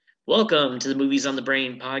Welcome to the Movies on the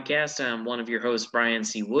Brain podcast. I'm one of your hosts, Brian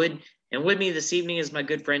C. Wood, and with me this evening is my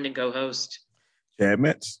good friend and co-host. Chad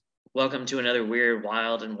Metz. Welcome to another weird,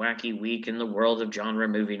 wild, and wacky week in the world of genre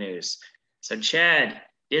movie news. So, Chad,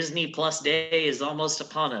 Disney Plus Day is almost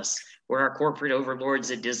upon us, where our corporate overlords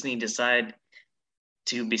at Disney decide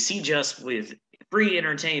to besiege us with free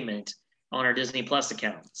entertainment on our Disney Plus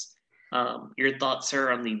accounts. Your thoughts,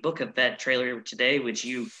 sir, on the Book of Fett trailer today, which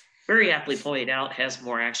you very aptly pointed out has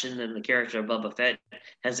more action than the character of Boba Fett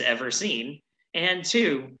has ever seen, and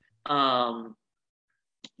two,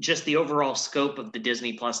 just the overall scope of the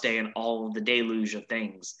Disney Plus Day and all of the deluge of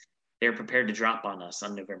things they're prepared to drop on us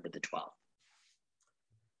on November the 12th.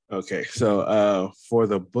 Okay, so for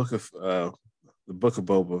the book of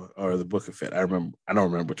Boba or the book of Fett, I don't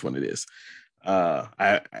remember which one it is.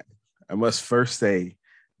 I must first say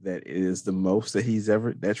that it is the most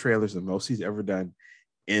that trailer is the most he's ever done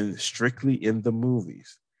strictly in the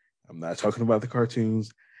movies. I'm not talking about the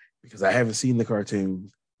cartoons because I haven't seen the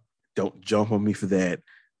cartoons. Don't jump on me for that.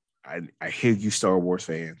 I hear you Star Wars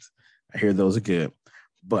fans. I hear those are good.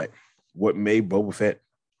 But what made Boba Fett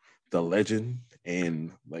the legend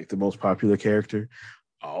and like the most popular character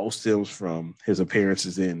all stems from his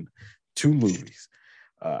appearances in two movies.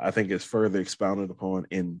 I think it's further expounded upon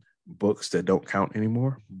in books that don't count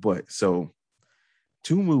anymore. But so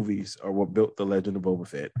two movies are what built the legend of Boba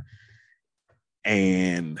Fett.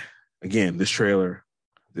 And again, this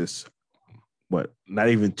not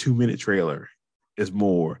even 2 minute trailer is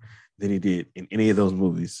more than he did in any of those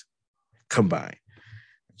movies combined.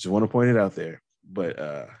 Just want to point it out there.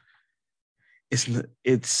 But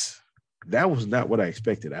it's that was not what I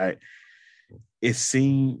expected. It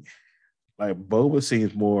seemed like Boba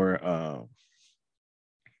seems more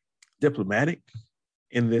diplomatic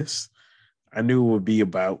in this. I knew it would be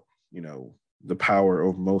about, the power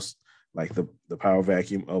of most, like the power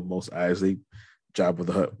vacuum of Mos Eisley. Jabba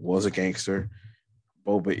the Hutt was a gangster.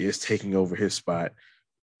 Boba is taking over his spot,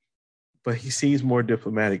 but he seems more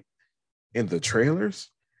diplomatic in the trailers.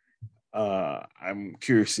 I'm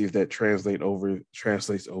curious to see if that translates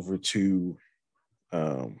over to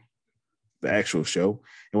the actual show.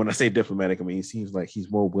 And when I say diplomatic, I mean it seems like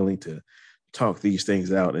he's more willing to talk these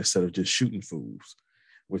things out instead of just shooting fools,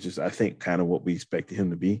 which is I think kind of what we expected him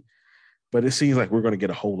to be. But it seems like we're going to get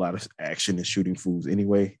a whole lot of action and shooting fools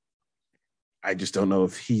anyway. I just don't know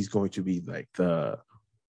if he's going to be like the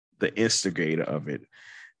instigator of it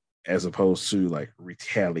as opposed to like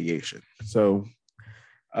retaliation. So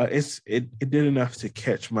it did enough to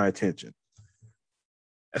catch my attention.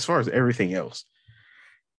 As far as everything else,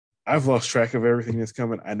 I've lost track of everything that's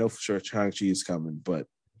coming. I know for sure Shang-Chi is coming, but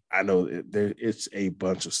I know it's a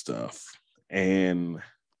bunch of stuff. And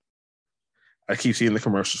I keep seeing the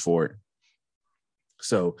commercials for it.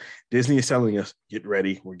 So Disney is telling us, get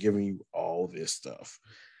ready. We're giving you all this stuff.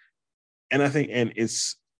 And I think, and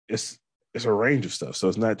it's a range of stuff. So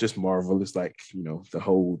it's not just Marvel. It's like, the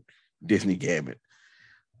whole Disney gamut,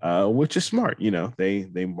 which is smart.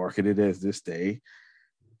 They market it as this day.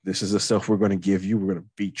 This is the stuff we're going to give you. We're going to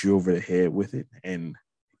beat you over the head with it. And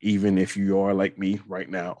even if you are like me right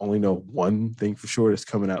now, only know one thing for sure that's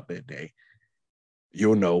coming out that day,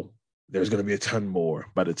 you'll know there's going to be a ton more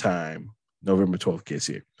by the time November 12th gets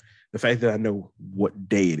here. The fact that I know what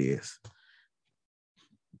day it is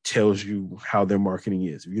tells you how their marketing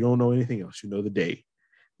is. If you don't know anything else, you know the day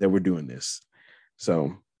that we're doing this.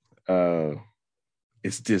 So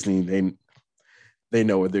it's Disney. They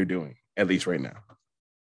know what they're doing, at least right now.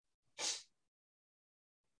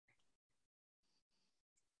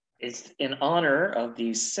 It's in honor of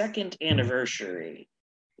the second anniversary,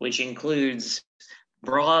 which includes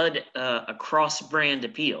broad cross-brand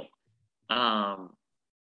appeal,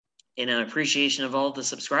 in an appreciation of all the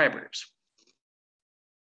subscribers.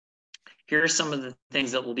 Here are some of the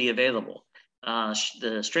things that will be available.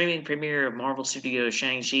 The streaming premiere of Marvel Studios'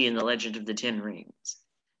 Shang-Chi and the Legend of the Ten Rings.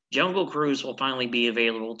 Jungle Cruise will finally be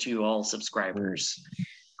available to all subscribers.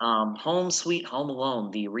 Home Sweet Home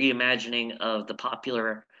Alone, the reimagining of the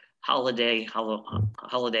popular holiday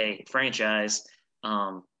franchise,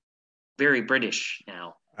 very British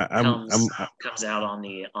now. Comes out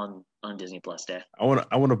on Disney Plus Day. I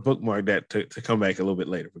want to bookmark that to come back a little bit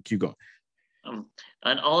later, but keep going.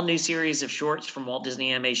 An all-new series of shorts from Walt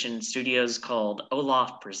Disney Animation Studios called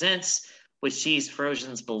Olaf Presents, which sees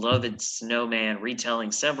Frozen's beloved snowman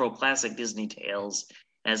retelling several classic Disney tales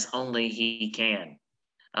as only he can.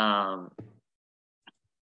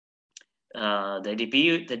 The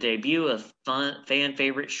debut of fan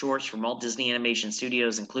favorite shorts from Walt Disney Animation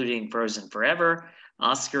Studios, including Frozen Forever,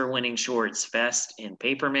 Oscar-winning shorts Fest and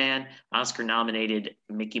Paperman, an Oscar-nominated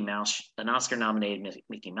Mickey Mouse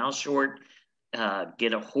short,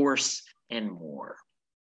 Get a Horse, and more.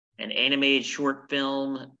 An animated short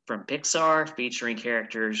film from Pixar featuring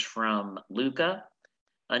characters from Luca,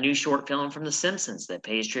 a new short film from The Simpsons that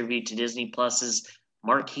pays tribute to Disney Plus's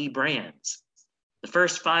marquee brands. The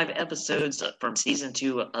first 5 episodes from season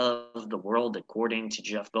 2 of The World According to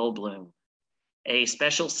Jeff Goldblum. A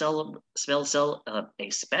special celebrating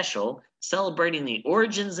the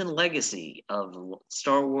origins and legacy of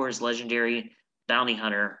Star Wars legendary bounty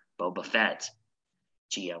hunter Boba Fett.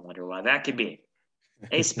 Gee, I wonder why that could be.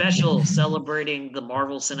 A special celebrating the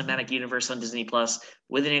Marvel Cinematic Universe on Disney Plus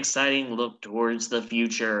with an exciting look towards the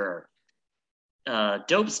future.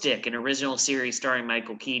 Dope Stick, an original series starring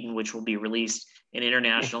Michael Keaton, which will be released in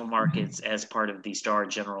international markets as part of the Star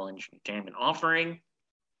General Entertainment offering.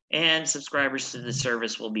 And subscribers to the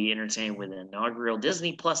service will be entertained with an inaugural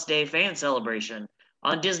Disney Plus Day fan celebration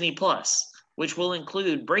on Disney Plus, which will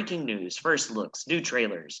include breaking news, first looks, new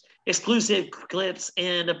trailers, exclusive clips,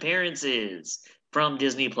 and appearances from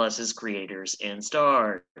Disney Plus's creators and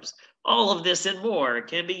stars. All of this and more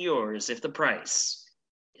can be yours if the price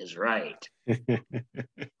is right.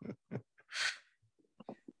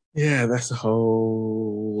 Yeah, that's a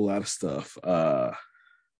whole lot of stuff.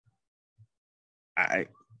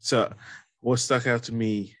 So what stuck out to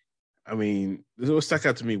me, what stuck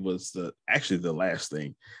out to me was the last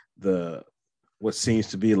thing, what seems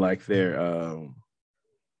to be like their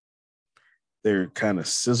kind of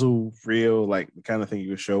sizzle reel, like the kind of thing you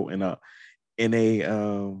would show in a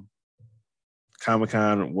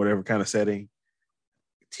Comic-Con or whatever kind of setting,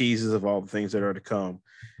 teases of all the things that are to come.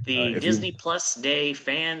 The Disney Plus Day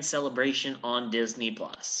fan celebration on Disney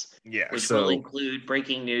Plus. Yeah, which will include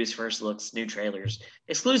breaking news, first looks, new trailers,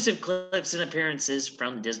 exclusive clips, and appearances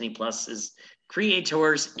from Disney Plus's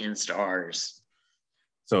creators and stars.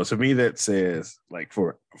 So to me, that says, like,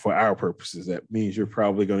 for our purposes, that means you're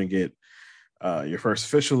probably going to get your first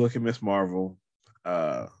official look at Miss Marvel,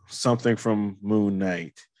 something from Moon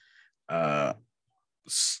Knight,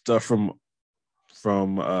 stuff from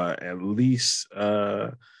at least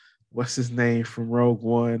what's his name from Rogue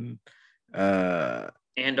One,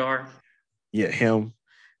 Andor. Yeah, him,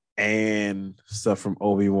 and stuff from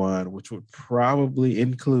Obi-Wan, which would probably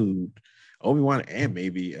include Obi-Wan and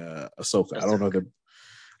maybe Ahsoka. I don't know.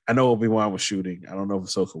 I know Obi-Wan was shooting. I don't know if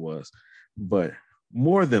Ahsoka was, but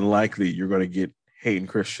more than likely you're going to get Hayden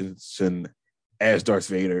Christensen as Darth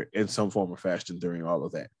Vader in some form or fashion during all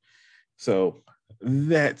of that. So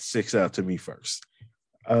that sticks out to me first.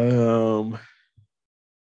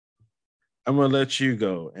 I'm gonna let you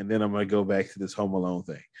go, and then I'm gonna go back to this Home Alone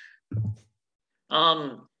thing.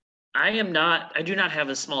 I do not have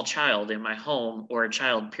a small child in my home or a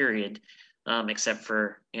child period, except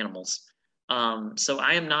for animals. So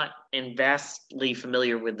I am not vastly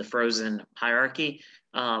familiar with the Frozen hierarchy.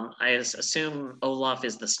 I assume Olaf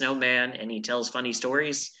is the snowman and he tells funny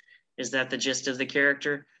stories. Is that the gist of the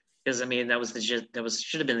character? Because I mean, that was the gist.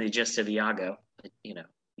 Should have been the gist of Iago. But,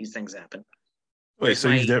 these things happen. Wait, so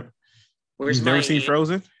you've never seen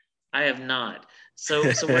Frozen? I have not. So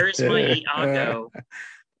where's my Iago?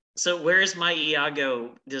 So where's my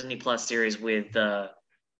Iago Disney Plus series with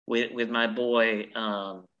my boy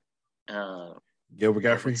Gilbert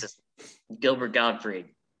Gottfried? Gilbert Gottfried.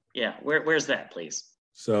 Yeah, where's that, please?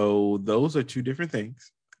 So those are two different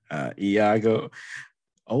things. Iago,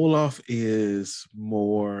 Olaf is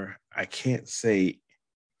more, I can't say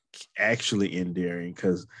actually endearing,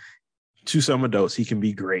 because to some adults he can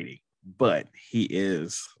be grating, but he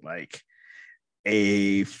is like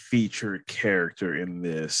a featured character in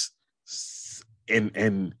this,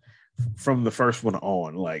 and from the first one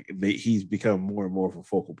on, like he's become more and more of a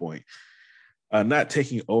focal point. Not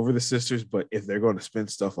taking over the sisters, but if they're going to spin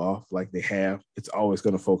stuff off like they have, it's always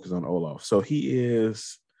going to focus on Olaf. So he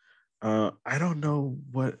is, I don't know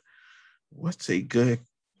what's a good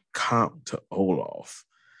comp to Olaf.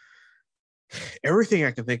 Everything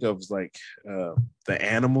I can think of is like the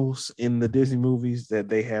animals in the Disney movies that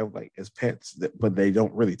they have like as pets, but they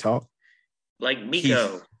don't really talk. Like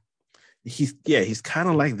Miko. He's kind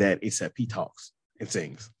of like that, except he talks and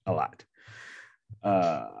sings a lot.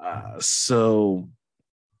 So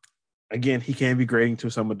again, he can be grating to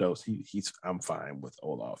some adults. I'm fine with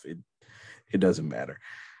Olaf. It doesn't matter.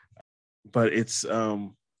 But it's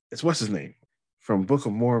what's his name from Book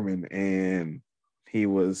of Mormon, and he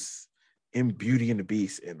was in Beauty and the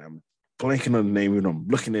Beast, and I'm blanking on the name, and I'm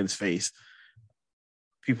looking at his face.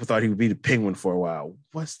 People thought he would be the penguin for a while.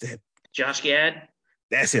 What's that? Josh Gad?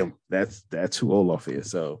 That's him. That's who Olaf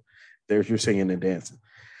is. So there's your singing and dancing.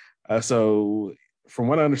 So from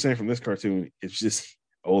what I understand from this cartoon, it's just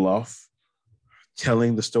Olaf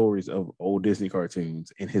telling the stories of old Disney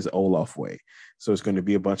cartoons in his Olaf way. So it's going to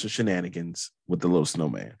be a bunch of shenanigans with the little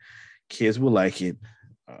snowman. Kids will like it.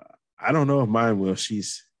 Uh, I don't know if mine will.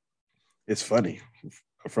 It's funny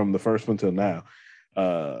from the first one till now.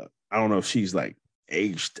 I don't know if she's like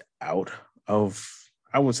aged out of,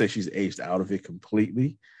 I wouldn't say she's aged out of it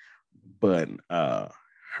completely, but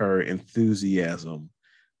her enthusiasm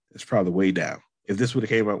is probably way down. If this would have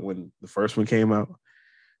came out when the first one came out,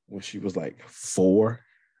 when she was like 4,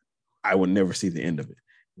 I would never see the end of it.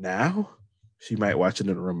 Now, she might watch it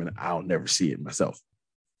in the room and I'll never see it myself.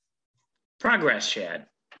 Progress, Chad.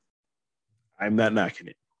 I'm not knocking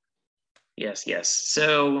it. Yes, yes.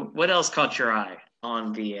 So, what else caught your eye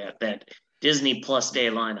on the that Disney Plus Day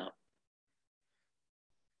lineup?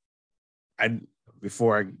 I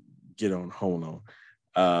Before I get on Home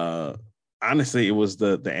Alone, honestly, it was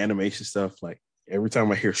the animation stuff. Like every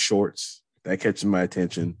time I hear shorts, that catches my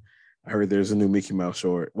attention. I heard there's a new Mickey Mouse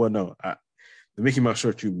short. Well, no, the Mickey Mouse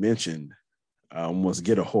short you mentioned was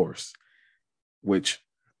Get a Horse, which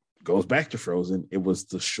goes back to Frozen. It was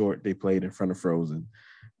the short they played in front of Frozen.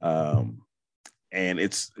 Um, and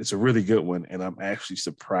it's a really good one. And I'm actually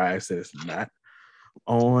surprised that it's not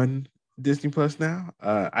on Disney Plus now.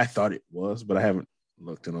 I thought it was, but I haven't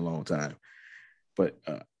looked in a long time. But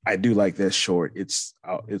I do like that short. It's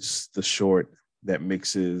the short that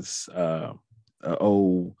mixes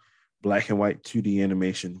old black and white 2D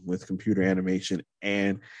animation with computer animation,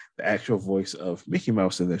 and the actual voice of Mickey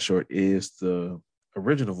Mouse in that short is the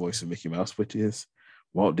original voice of Mickey Mouse, which is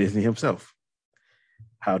Walt Disney himself.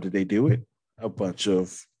 How did they do it? A bunch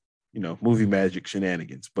of, movie magic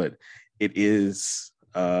shenanigans, but it is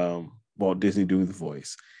Walt Disney doing the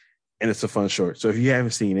voice, and it's a fun short. So if you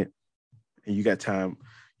haven't seen it and you got time,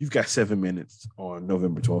 you've got 7 minutes on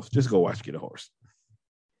November 12th. Just go watch Get a Horse.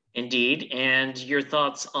 Indeed. And your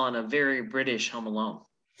thoughts on a very British Home Alone?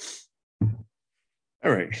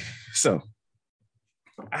 All right. So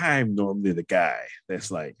I'm normally the guy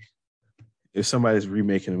that's like, if somebody's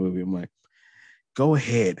remaking a movie, I'm like, go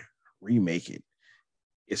ahead, remake it.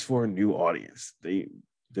 It's for a new audience.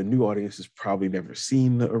 The new audience has probably never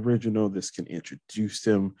seen the original. This can introduce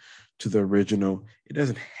them to the original. It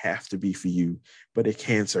doesn't have to be for you, but it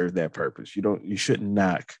can serve that purpose. You shouldn't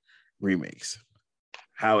knock remakes.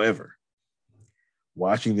 However,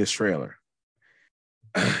 watching this trailer,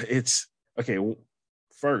 it's okay.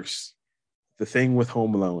 First, the thing with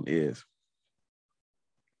Home Alone is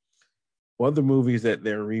other movies that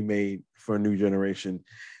they're remade for a new generation,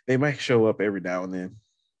 they might show up every now and then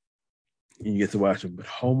and you get to watch them. But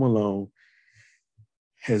Home Alone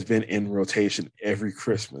has been in rotation every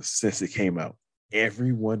Christmas since it came out.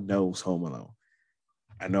 Everyone knows Home Alone.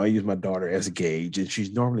 I know I use my daughter as a gauge, and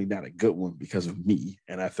she's normally not a good one because of me,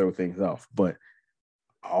 and I throw things off. But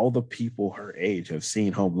all the people her age have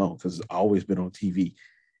seen Home Alone because it's always been on TV.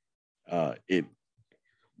 It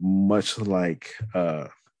much like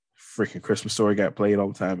freaking Christmas Story got played all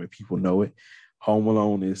the time, and people know it. Home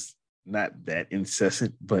Alone is not that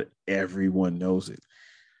incessant, but everyone knows it.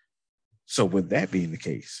 So with that being the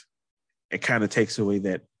case, it kind of takes away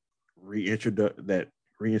that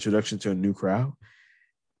reintroduction to a new crowd.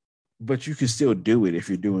 But you can still do it if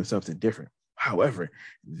you're doing something different. However,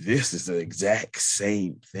 this is the exact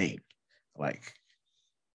same thing. Like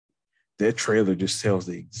that trailer just tells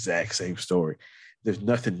the exact same story. There's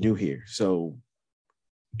nothing new here. So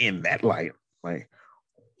in that light, like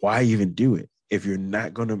why even do it if you're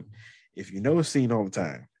not gonna, if you know it's seen all the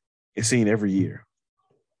time, it's seen every year,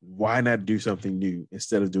 why not do something new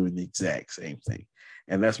instead of doing the exact same thing?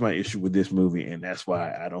 And that's my issue with this movie, and that's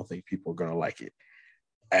why I don't think people are gonna like it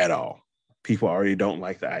at all. People already don't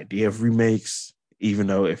like the idea of remakes, even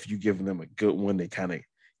though if you give them a good one, they kind of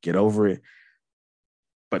get over it.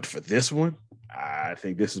 But for this one, I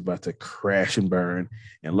think this is about to crash and burn.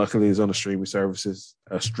 And luckily, it's on a streaming service,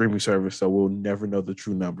 so we'll never know the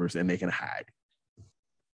true numbers, and they can hide.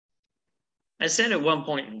 I said at one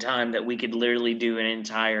point in time that we could literally do an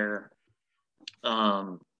entire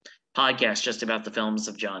um, podcast just about the films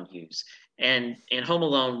of John Hughes, and Home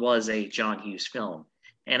Alone was a John Hughes film.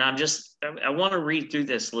 And I want to read through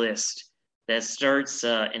this list that starts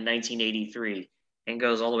in 1983 and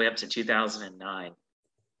goes all the way up to 2009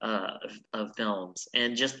 of films,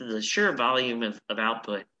 and just the sheer volume of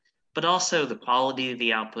output, but also the quality of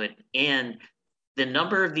the output and the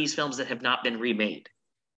number of these films that have not been remade,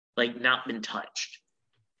 like not been touched.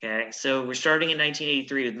 Okay, so we're starting in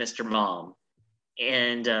 1983 with Mr. Mom,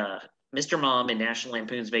 and Mr. Mom and National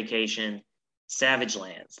Lampoon's Vacation, Savage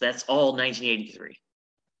Lands. That's all 1983.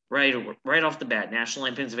 right off the bat. National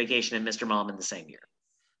Lampoon's Vacation and Mr. Mom in the same year.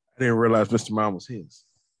 I didn't realize Mr. Mom was his.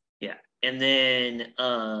 Yeah. And then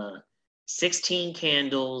 16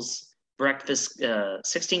 Candles,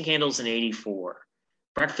 16 Candles in 84,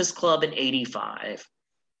 Breakfast Club in 85,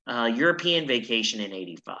 European Vacation in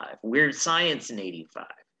 85, Weird Science in 85,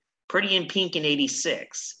 Pretty in Pink in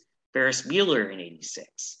 86, Ferris Bueller in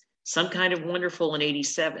 86, Some Kind of Wonderful in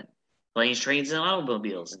 87, Planes, Trains, and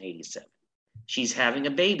Automobiles in 87, She's Having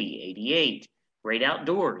a Baby, 88, Great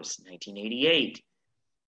Outdoors, 1988,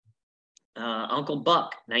 Uncle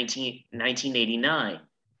Buck, 1989,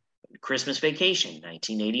 Christmas Vacation,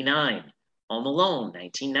 1989, Home Alone,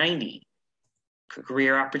 1990,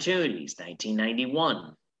 Career Opportunities,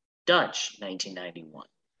 1991, Dutch, 1991,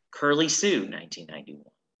 Curly Sue,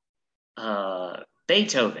 1991,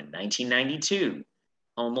 Beethoven, 1992,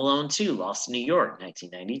 Home Alone 2, Lost in New York,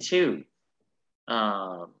 1992,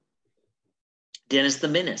 Dennis the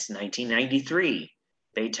Menace, 1993,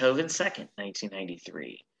 Beethoven Second,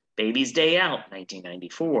 1993, Baby's Day Out,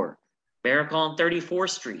 1994, Miracle on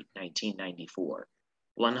 34th Street, 1994,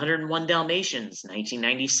 101 Dalmatians,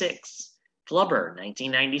 1996, Flubber,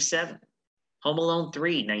 1997, Home Alone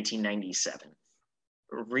 3, 1997,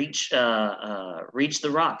 Reach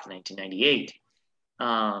the Rock, 1998,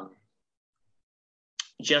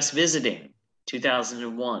 Just Visiting,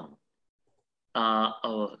 2001,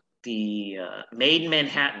 the Made in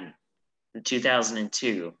Manhattan, in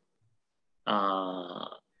 2002,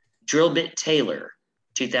 Drillbit Taylor,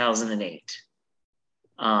 2008.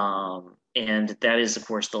 And that is, of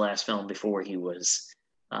course, the last film before he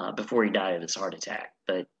died of his heart attack.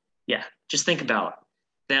 But yeah, just think about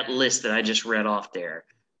that list that I just read off there.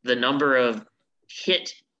 The number of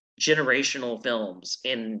hit generational films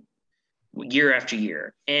in year after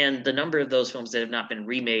year, and the number of those films that have not been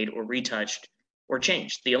remade or retouched or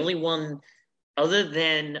changed. The only one other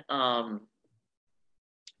than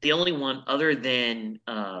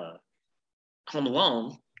Home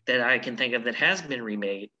Alone that I can think of that has been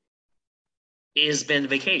remade is been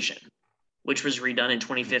Vacation, which was redone in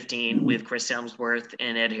 2015 with Chris Hemsworth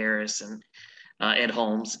and Ed Harris and Ed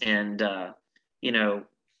Holmes. And,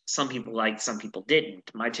 some people liked, some people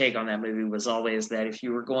didn't. My take on that movie was always that if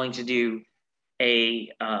you were going to do a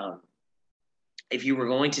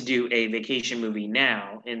vacation movie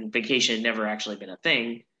now, and vacation had never actually been a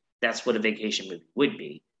thing, that's what a vacation movie would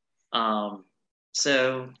be.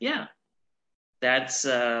 So yeah, that's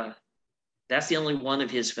the only one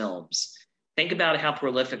of his films. Think about how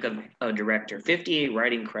prolific a director, 58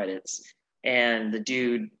 writing credits, and the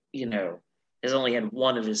dude, has only had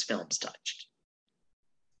one of his films touched.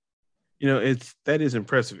 That is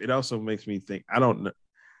impressive. It also makes me think, I don't know.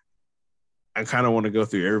 I kind of want to go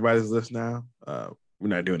through everybody's list now. We're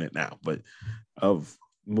not doing it now, but of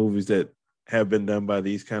movies that have been done by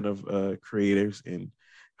these kind of creators and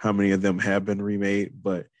how many of them have been remade.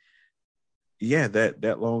 But yeah,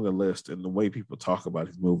 that long a list and the way people talk about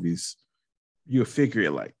these movies, you'll figure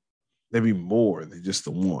it like there'd be more than just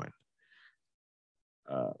the one.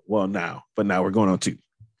 Now we're going on two.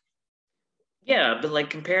 Yeah, but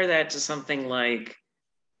like compare that to something like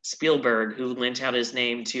Spielberg, who lent out his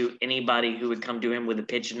name to anybody who would come to him with a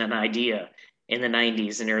pitch and an idea in the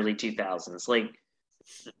 90s and early 2000s. Like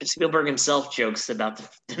Spielberg himself jokes about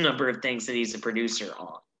the number of things that he's a producer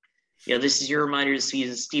on. This is your reminder to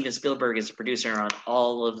see Steven Spielberg is a producer on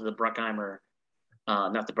all of the Bruckheimer,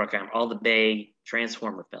 not the Bruckheimer, all the Bay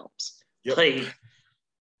Transformer films. Yep. Like,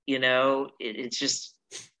 it's just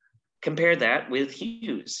compare that with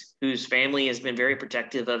Hughes, whose family has been very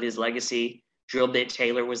protective of his legacy. Drillbit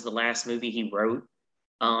Taylor was the last movie he wrote.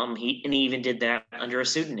 He even did that under a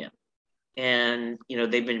pseudonym. And,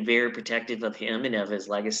 they've been very protective of him and of his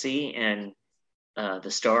legacy. And the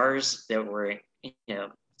stars that were,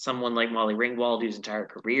 someone like Molly Ringwald, whose entire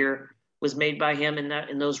career was made by him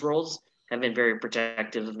in those roles, have been very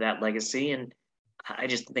protective of that legacy. And I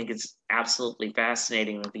just think it's absolutely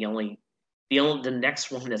fascinating that the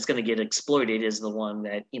next one that's going to get exploited is the one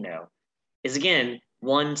that, is again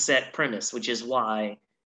one set premise, which is why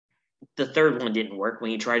the third one didn't work when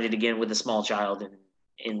he tried it again with a small child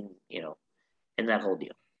and that whole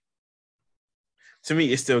deal. To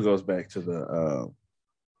me, it still goes back to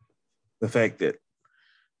the fact that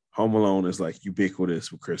Home Alone is like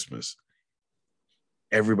ubiquitous with Christmas.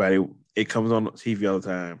 Everybody, it comes on TV all the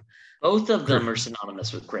time. Both of them are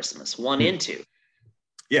synonymous with Christmas, 1 and 2.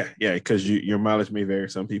 Yeah, because your mileage may vary.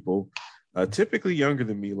 Some people, typically younger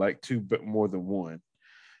than me, like 2 but more than 1.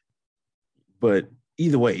 But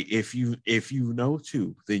either way, if you know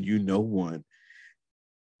 2, then you know 1,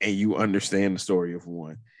 and you understand the story of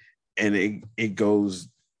 1, and it goes.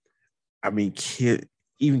 I mean,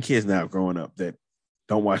 even kids now growing up that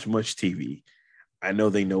don't watch much TV, I know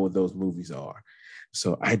they know what those movies are.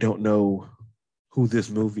 So I don't know who this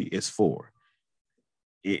movie is for.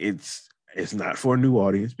 It's not for a new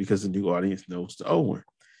audience because the new audience knows the old one.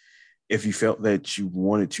 If you felt that you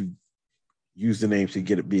wanted to use the name to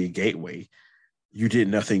get it be a gateway, you did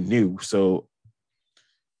nothing new. So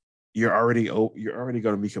you're already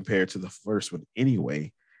going to be compared to the first one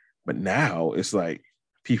anyway. But now it's like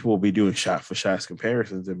people will be doing shot for shots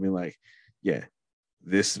comparisons and be like, yeah,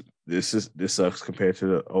 this sucks compared to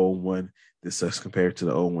the old one. This sucks compared to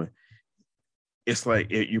the old one. It's like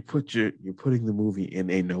you're putting the movie in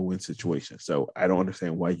a no-win situation. So I don't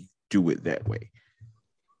understand why you do it that way.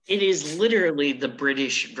 It is literally the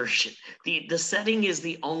British version. The setting is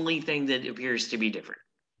the only thing that appears to be different.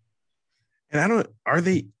 And I don't are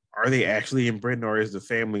they actually in Britain, or is the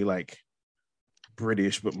family like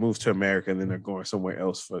British but moves to America and then they're going somewhere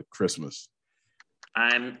else for Christmas?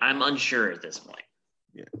 I'm unsure at this point.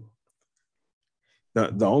 Yeah.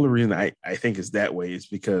 The only reason I think it's that way is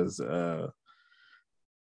because the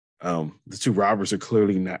two robbers are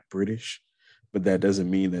clearly not British, but that doesn't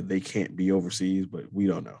mean that they can't be overseas. But we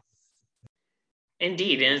don't know.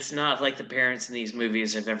 Indeed, and it's not like the parents in these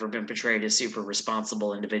movies have ever been portrayed as super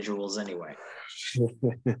responsible individuals anyway.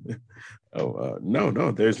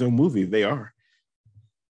 No, there's no movie. They are.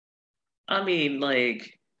 I mean,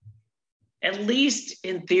 like, at least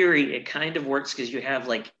in theory, it kind of works because you have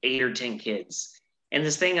like 8 or 10 kids. And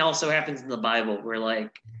this thing also happens in the Bible where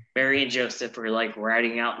like Mary and Joseph are like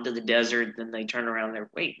riding out into the desert, then they turn around and they're,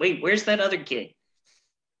 wait, where's that other kid?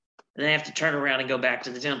 And they have to turn around and go back to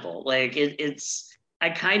the temple. Like it's I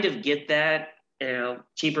kind of get that,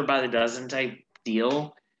 cheaper by the dozen type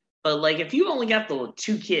deal. But like if you only got the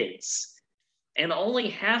 2 kids and only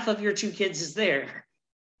half of your 2 kids is there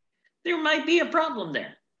might be a problem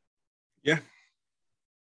there. Yeah.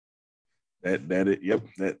 Yep,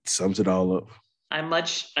 that sums it all up. I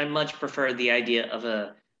much prefer the idea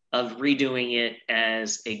of redoing it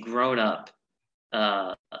as a grown up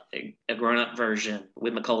a grown up version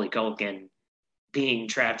with Macaulay Culkin being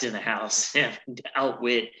trapped in a house and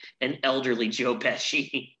outwit an elderly Joe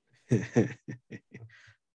Pesci.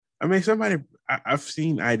 I mean, I've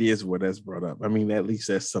seen ideas where that's brought up. I mean, at least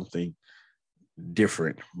that's something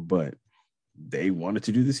different, but they wanted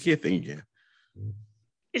to do this kid thing again.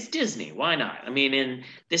 It's Disney. Why not? I mean, and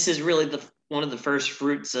this is really the one of the first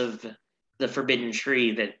fruits of the forbidden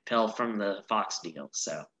tree that fell from the Fox deal.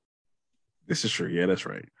 So, This is true. Yeah, that's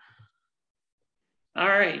right. all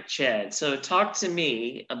right, Chad. So, talk to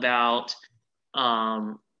me about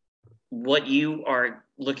um, what you are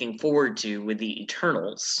looking forward to with the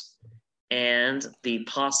Eternals and the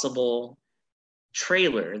possible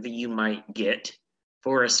trailer that you might get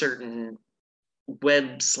for a certain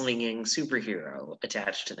web slinging superhero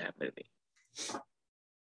attached to that movie.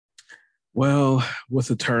 Well, with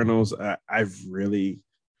Eternals, I've really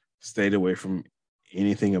stayed away from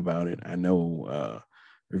anything about it. I know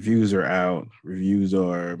reviews are out, reviews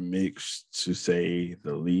are mixed to say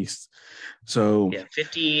the least. So, Yeah,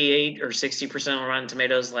 58 or 60% on Rotten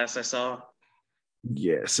Tomatoes last I saw.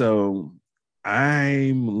 yeah, so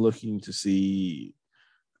I'm looking to see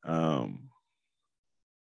um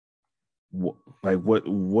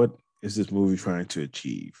what is this movie trying to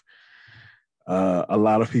achieve? A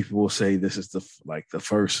lot of people will say this is the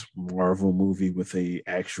first Marvel movie with a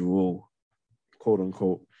actual quote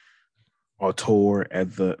unquote auteur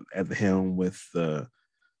at the helm with the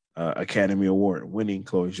Academy Award winning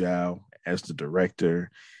Chloe Zhao as the director.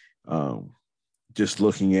 Um, just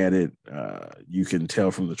looking at it, you can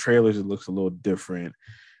tell from the trailers it looks a little different.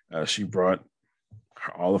 She brought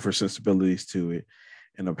all of her sensibilities to it,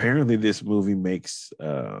 and apparently this movie makes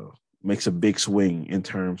a big swing in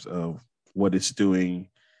terms of what it's doing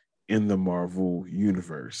in the Marvel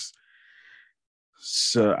universe.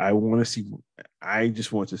 So I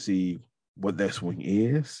just want to see what that swing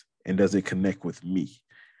is and does it connect with me.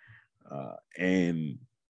 And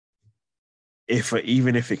if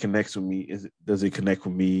even if it connects with me, does it connect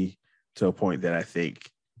with me to a point that I think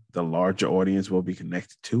the larger audience will be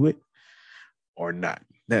connected to it or not?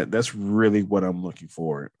 That's really what I'm looking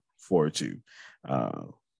forward to. Uh,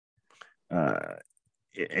 uh,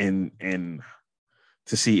 and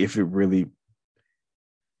to see if it really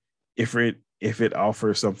if it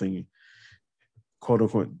offers something quote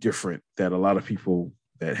unquote different that a lot of people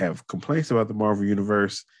that have complaints about the Marvel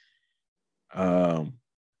universe, um,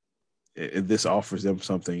 if this offers them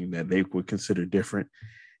something that they would consider different,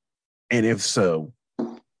 and if so,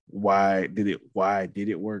 why did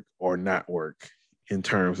it work or not work in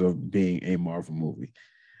terms of being a Marvel movie?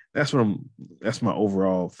 that's what I'm. That's my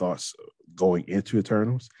overall thoughts going into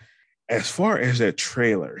Eternals. As far as that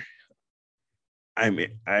trailer, I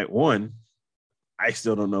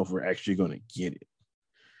still don't know if we're actually going to get it.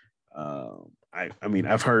 I mean,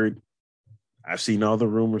 I've seen all the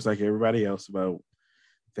rumors like everybody else about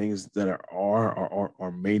things that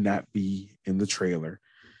or may not be in the trailer.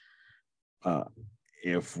 Uh,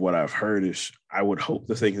 if what I've heard is, I would hope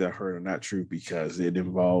the things I've heard are not true because it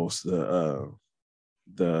involves the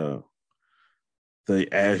the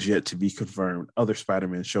as yet to be confirmed other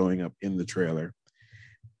Spider-Man showing up in the trailer.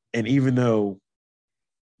 And even though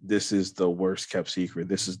this is the worst kept secret,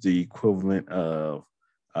 this is the equivalent of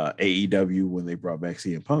AEW when they brought back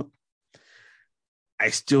CM Punk. I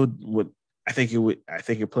still would. I think it would. I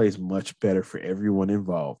think it plays much better for everyone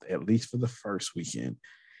involved, at least for the first weekend,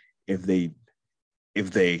 if they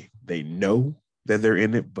know that they're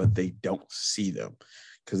in it, but they don't see them,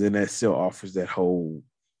 because then that still offers that whole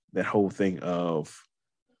thing of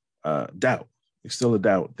doubt. It's still a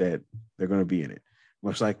doubt that they're going to be in it.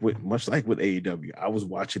 Much like with AEW, I was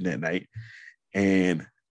watching that night, and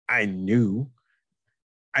I knew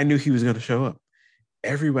I knew he was going to show up.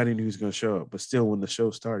 Everybody knew he was going to show up, but still, when the show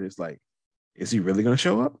started, it's like, is he really going to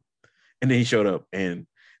show up? And then he showed up, and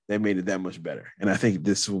that made it that much better. And I think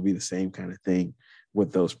this will be the same kind of thing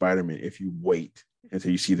with those Spider-Man if you wait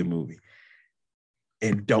until you see the movie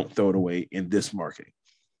and don't throw it away in this marketing.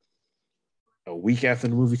 A week after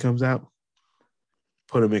the movie comes out,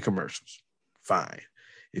 put them in commercials. Fine.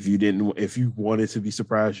 If you wanted to be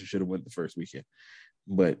surprised, you should have went the first weekend.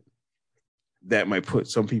 But that might put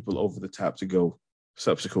some people over the top to go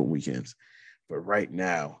subsequent weekends. But right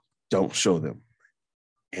now, don't show them.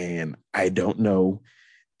 And I don't know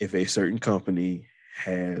if a certain company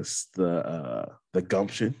has the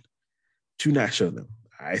gumption to not show them.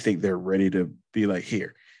 I think they're ready to be like,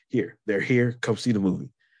 they're here. Come see the movie.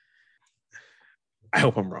 I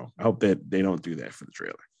hope I'm wrong. I hope that they don't do that for the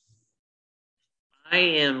trailer. I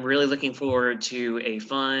am really looking forward to a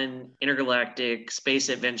fun intergalactic space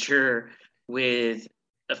adventure with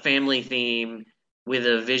a family theme, with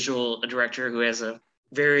a director who has a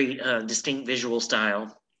very distinct visual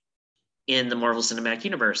style in the Marvel Cinematic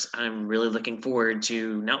Universe. I'm really looking forward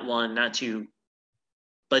to not one, not two,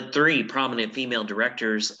 but three prominent female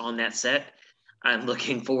directors on that set. I'm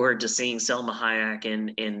looking forward to seeing Selma Hayek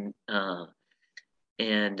and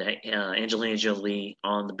Angelina Jolie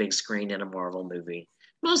on the big screen in a Marvel movie.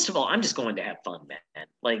 Most of all, I'm just going to have fun, man.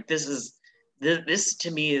 Like this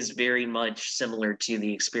to me is very much similar to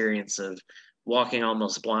the experience of walking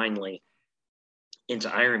almost blindly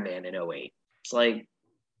into Iron Man in '08. It's like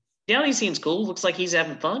Downey seems cool. Looks like he's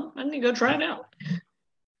having fun. I'm gonna go try it out.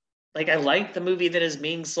 Like I like the movie that is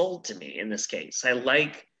being sold to me in this case. I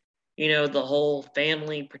like, the whole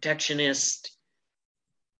family protectionist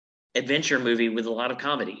adventure movie with a lot of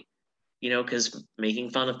comedy. Because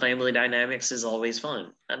making fun of family dynamics is always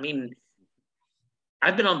fun. I mean,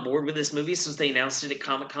 I've been on board with this movie since they announced it at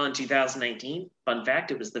Comic Con 2019. Fun fact,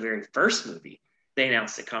 it was the very first movie they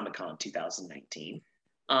announced at Comic Con 2019.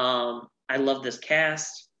 I love this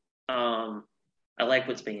cast. I like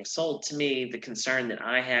what's being sold to me. The concern that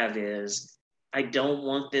I have is I don't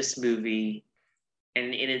want this movie,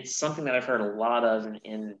 and it's something that I've heard a lot of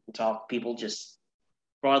in talk people just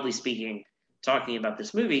broadly speaking talking about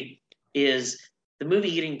this movie is the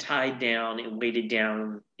movie getting tied down and weighted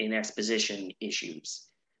down in exposition issues.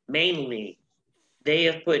 Mainly, they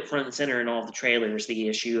have put front and center in all the trailers the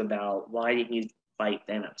issue about why didn't you fight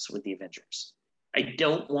Thanos with the Avengers? I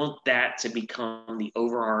don't want that to become the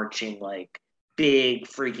overarching like big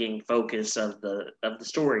freaking focus of the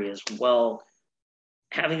story as well,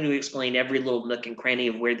 having to explain every little nook and cranny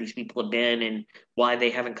of where these people have been and why they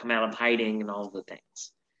haven't come out of hiding and all the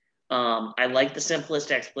things. I like the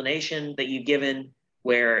simplest explanation that you've given,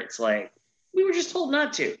 where it's like, we were just told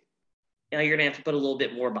not to. Now you're going to have to put a little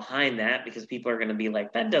bit more behind that because people are going to be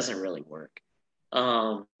like, that doesn't really work.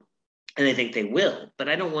 Um, and I think they will, but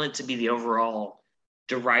I don't want it to be the overall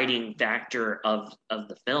deriding factor of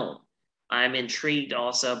the film. I'm intrigued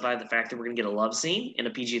also by the fact that we're going to get a love scene in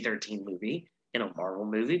a PG-13 movie, in a Marvel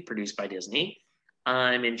movie produced by Disney.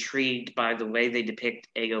 I'm intrigued by the way they depict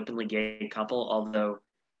a openly gay couple, although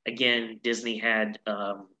again, Disney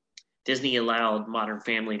allowed Modern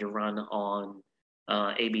Family to run on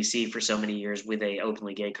ABC for so many years with a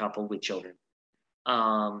openly gay couple with children.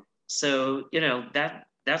 So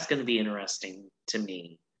that's going to be interesting to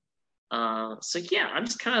me. So yeah, I'm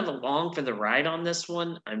just kind of along for the ride on this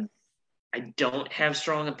one. I don't have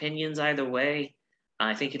strong opinions either way.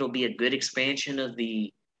 I think it'll be a good expansion of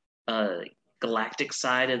the uh, galactic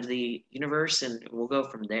side of the universe, and we'll go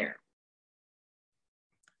from there.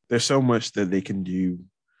 there's so much that they can do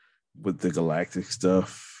with the galactic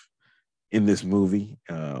stuff in this movie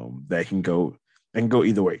that can go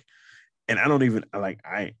either way. And I don't even like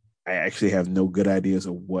I actually have no good ideas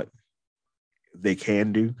of what they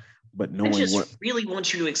can do, but I knowing what just really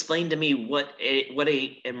want you to explain to me what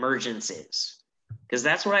a emergence is, because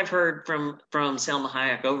that's what I've heard from Selma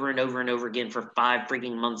Hayek over and over and over again for 5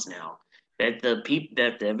 freaking months now. That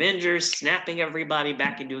the Avengers snapping everybody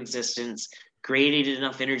back into existence created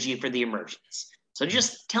enough energy for the emergence. So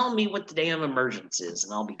just tell me what the damn emergence is,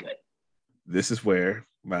 and I'll be good. this is where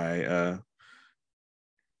my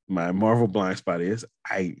Marvel blind spot is.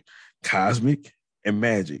 I cosmic and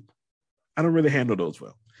magic. I don't really handle those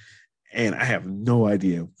well. And I have no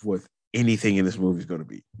idea what anything in this movie is going to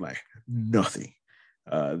be. Like nothing.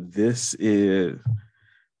 This is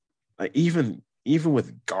like even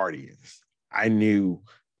with Guardians, I knew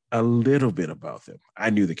a little bit about them. I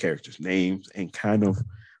knew the characters' names and kind of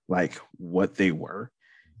like what they were.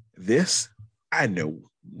 This, I know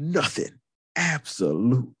nothing,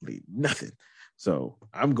 absolutely nothing. So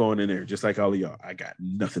I'm going in there just like all of y'all. I got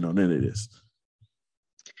nothing on any of this.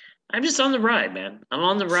 I'm just on the ride, man. I'm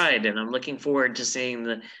on the ride, and I'm looking forward to seeing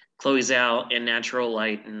the close out and natural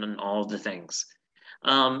light and all the things.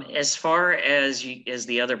 As far as as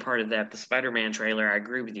the other part of that, the Spider-Man trailer, I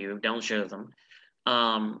agree with you. Don't show them.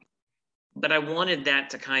 Um, but I wanted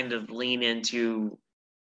that to kind of lean into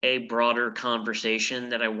a broader conversation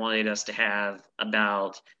that I wanted us to have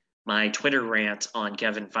about my Twitter rant on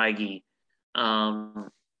Kevin Feige. Um,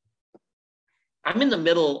 I'm in the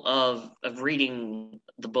middle of reading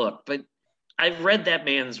the book, but I've read that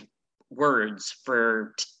man's words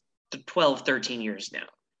for 12, 13 years now.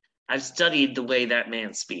 I've studied the way that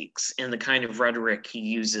man speaks and the kind of rhetoric he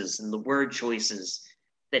uses and the word choices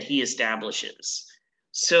that he establishes.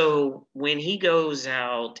 So when he goes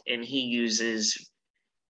out and he uses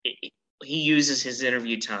his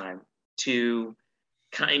interview time to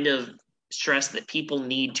kind of stress that people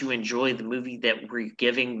need to enjoy the movie that we're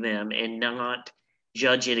giving them and not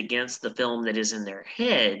judge it against the film that is in their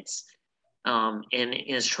heads, and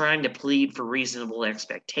is trying to plead for reasonable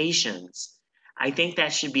expectations. I think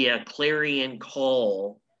that should be a clarion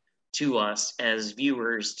call to us as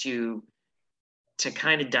viewers to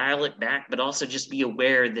kind of dial it back, but also just be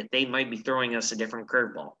aware that they might be throwing us a different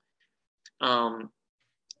curveball. Um,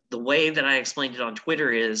 the way that I explained it on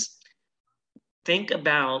Twitter is think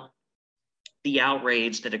about the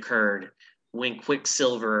outrage that occurred when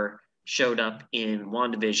Quicksilver showed up in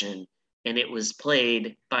WandaVision and it was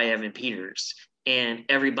played by Evan Peters. And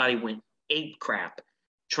everybody went ape crap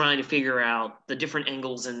trying to figure out the different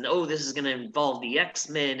angles and, oh, this is going to involve the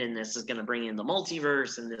X-Men and this is going to bring in the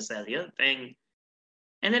multiverse and this, that, the other thing.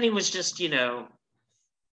 And then he was just, a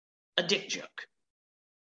dick joke.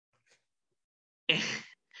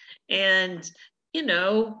 And, you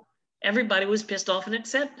know, everybody was pissed off and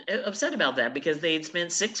upset about that because they had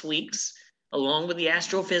spent 6 weeks along with the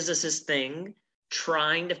astrophysicist thing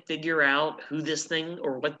trying to figure out who this thing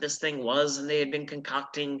or what this thing was. And they had been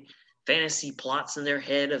concocting fantasy plots in their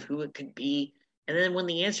head of who it could be. And then when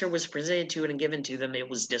the answer was presented to it and given to them, it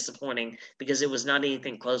was disappointing because it was not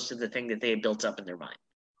anything close to the thing that they had built up in their mind.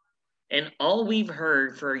 And all we've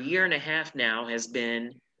heard for a year and a half now has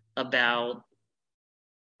been about,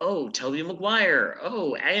 oh, Tobey Maguire,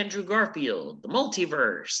 oh, Andrew Garfield, the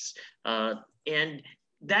multiverse. And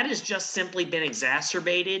that has just simply been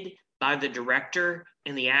exacerbated by the director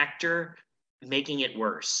and the actor making it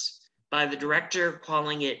worse. By the director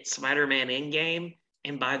calling it Spider-Man Endgame,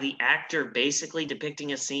 and by the actor basically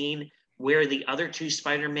depicting a scene where the other two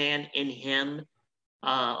Spider-Man and him,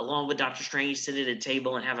 along with Doctor Strange, sit at a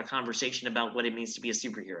table and have a conversation about what it means to be a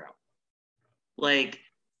superhero. Like,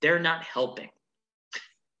 they're not helping.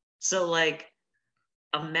 So, like,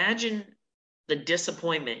 imagine the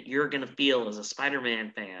disappointment you're going to feel as a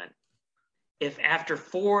Spider-Man fan if after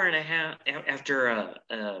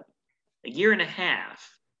a year and a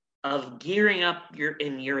half of gearing up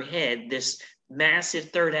in your head this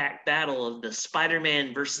massive third act battle of the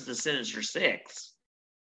Spider-Man versus the Sinister Six,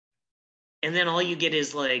 and then all you get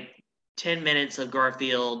is like 10 minutes of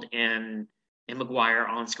Garfield and Maguire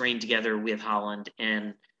on screen together with Holland,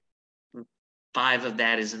 and 5 of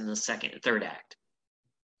that is in the third act.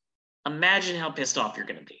 Imagine how pissed off you're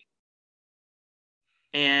going to be.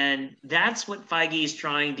 And that's what Feige is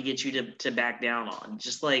trying to get you to back down on.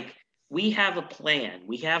 Just like, we have a plan,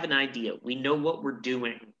 we have an idea, we know what we're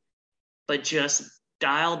doing, but just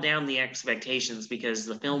dial down the expectations because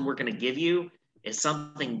the film we're going to give you is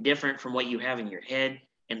something different from what you have in your head,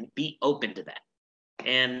 and be open to that.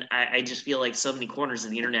 And I just feel like so many corners of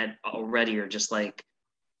the internet already are just like,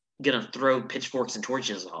 gonna throw pitchforks and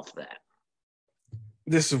torches off of that.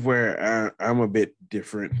 This is where I'm a bit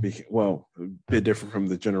different. Well, a bit different from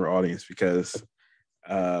the general audience because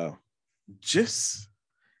uh, just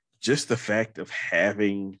just the fact of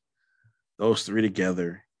having those three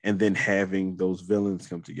together and then having those villains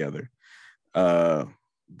come together, uh,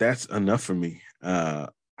 that's enough for me.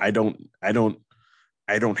 I don't, I don't,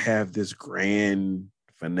 I don't have this grand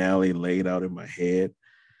finale laid out in my head.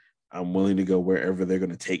 I'm willing to go wherever they're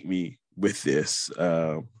going to take me with this.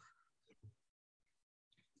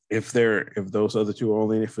 If those other two are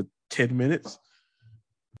only in it for 10 minutes,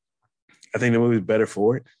 I think the movie's better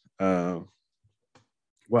for it. Well,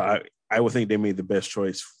 I would think they made the best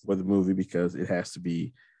choice for the movie because it has to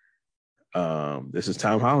be. This is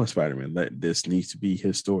Tom Holland Spider Man. This needs to be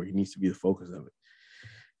his story. He needs to be the focus of it.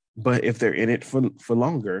 But if they're in it for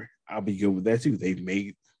longer, I'll be good with that too. They've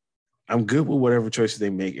made. I'm good with whatever choices they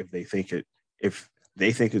make if they think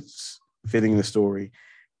it's fitting the story,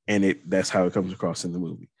 and that's how it comes across in the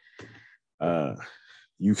movie. Uh,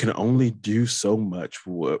 you can only do so much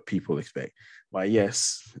for what people expect. Why,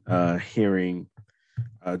 yes, hearing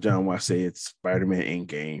John Watts say it's Spider-Man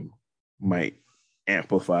Endgame might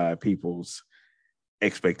amplify people's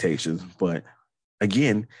expectations, but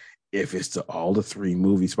again, if it's to all the three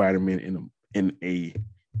movie Spider-Man in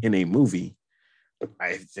a movie,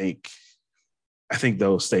 I think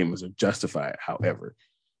those statements are justified. However,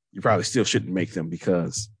 you probably still shouldn't make them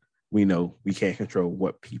because we know we can't control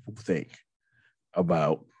what people think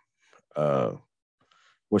about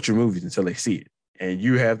what your movies until they see it. And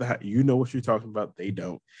you know what you're talking about. They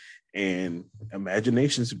don't. And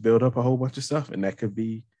imaginations build up a whole bunch of stuff, and that could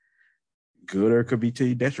be good or it could be to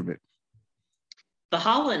your detriment. The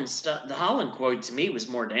Holland quote to me was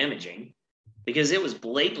more damaging because it was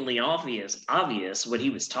blatantly obvious what he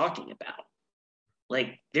was talking about.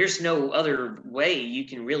 Like, there's no other way you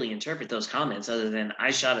can really interpret those comments other than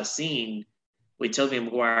I shot a scene with Tobey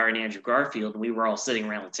Maguire and Andrew Garfield, and we were all sitting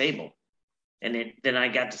around the table. And then I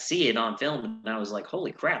got to see it on film, and I was like,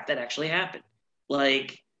 holy crap, that actually happened.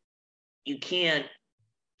 Like, you can't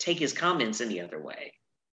take his comments any other way.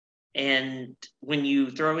 And when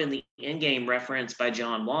you throw in the Endgame reference by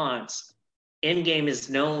John Watts, Endgame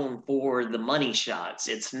is known for the money shots.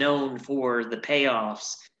 It's known for the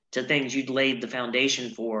payoffs to things you'd laid the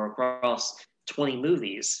foundation for across 20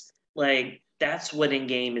 movies. Like, that's what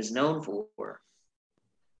Endgame is known for.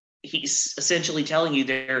 He's essentially telling you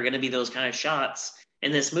there are going to be those kind of shots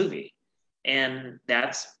in this movie. And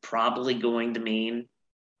that's probably going to mean,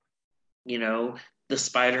 you know, the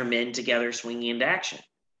Spider-Men together swinging into action.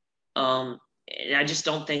 And I just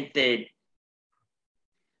don't think that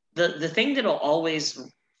the thing that'll always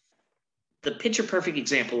the picture perfect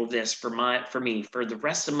example of this for me for the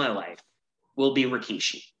rest of my life will be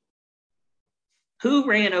Rikishi. Who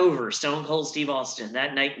ran over Stone Cold Steve Austin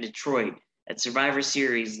that night in Detroit at Survivor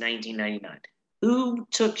Series 1999? Who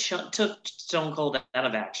took Stone Cold out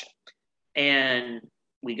of action? And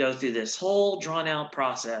we go through this whole drawn out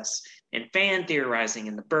process and fan theorizing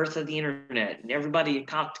and the birth of the internet and everybody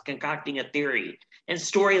concocting a theory and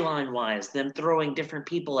storyline wise, them throwing different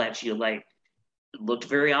people at you. Like, it looked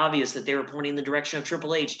very obvious that they were pointing in the direction of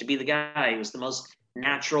Triple H to be the guy. It was the most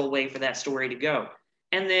natural way for that story to go.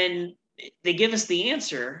 And then they give us the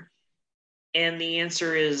answer, and the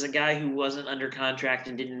answer is a guy who wasn't under contract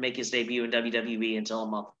and didn't make his debut in WWE until a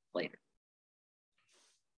month later.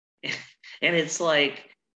 And it's like,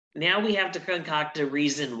 now we have to concoct a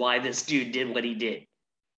reason why this dude did what he did.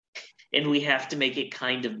 And we have to make it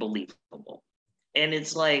kind of believable. And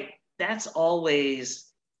it's like, that's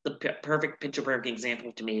always the perfect picture perfect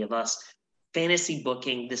example to me of us fantasy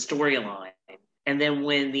booking the storyline. And then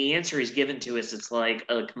when the answer is given to us, it's like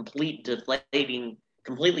a completely deflating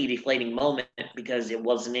moment because it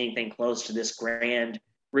wasn't anything close to this grand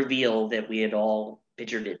reveal that we had all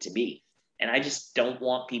pictured it to be. And I just don't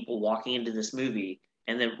want people walking into this movie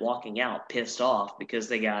and then walking out pissed off because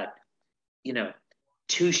they got, you know,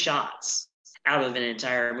 two shots out of an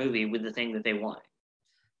entire movie with the thing that they want.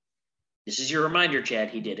 This is your reminder, Chad.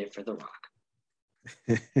 He did it for The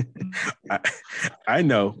I, I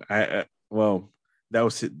know. Well, that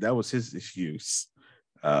was his excuse.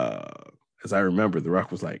 As I remember, The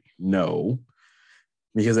Rock was like, no,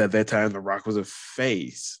 because at that time The Rock was a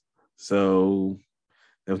face, so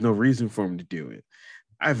there was no reason for him to do it.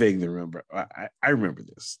 I vaguely remember. I remember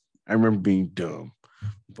this. I remember being dumb,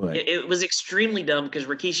 but it was extremely dumb because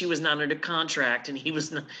Rikishi was not under contract and he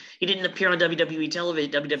didn't appear on WWE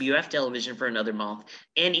television, WWF television for another month.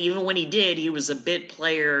 And even when he did, he was a bit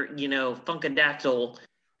player, funkadactyl,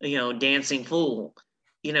 dancing fool.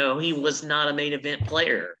 He was not a main event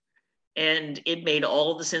player. And it made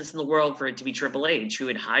all the sense in the world for it to be Triple H, who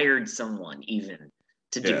had hired someone even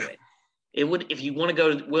to do Yeah. it. It would, if you want to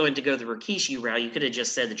go willing to go the Rikishi route, you could have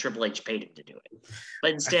just said that Triple H paid him to do it. But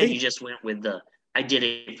I instead, you think just went with the I did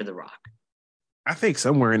it for The Rock. I think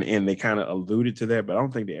somewhere in the end they kind of alluded to that, but I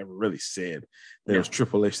don't think they ever really said that it No, was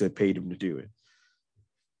Triple H that paid him to do it.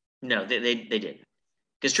 no, they didn't.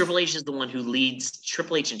 Because Triple H is the one who leads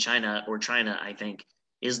Triple H in China, or China, I think,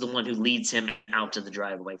 is the one who leads him out to the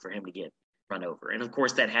driveway for him to get run over. And of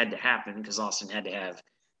course, that had to happen because Austin had to have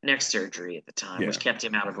neck surgery at the time, Yeah, which kept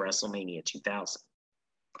him out of WrestleMania 2000.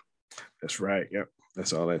 that's right. Yep,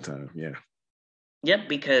 that's all that time. Yeah, Yep,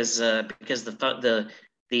 because the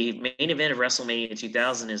main event of WrestleMania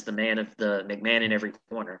 2000 is the man of the McMahon in every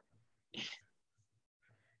corner.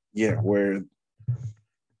 yeah, where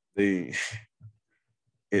the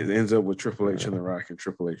it ends up with Triple H and The Rock, and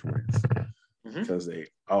Triple H wins Mm-hmm. because they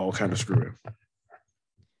all kind of screw him.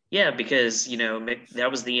 Yeah, because that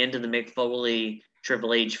was the end of the Mick Foley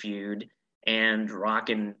Triple H feud, and Rock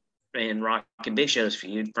and Big Show's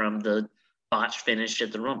feud from the botch finish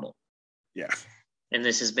at the Rumble. Yeah, And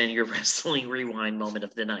this has been your wrestling rewind moment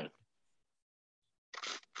of the night.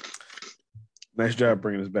 nice job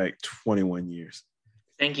bringing us back 21 years.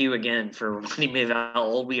 Thank you again for reminding me of how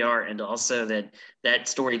old we are, and also that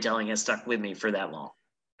storytelling has stuck with me for that long.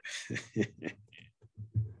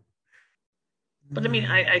 But I mean,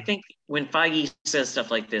 I think when Feige says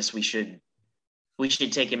stuff like this, we should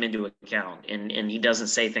take him into account, and he doesn't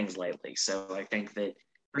say things lightly. So I think that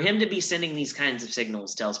for him to be sending these kinds of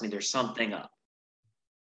signals tells me there's something up.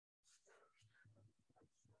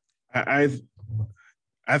 I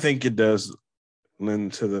I think it does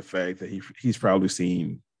lend to the fact that he's probably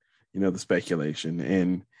seen, the speculation,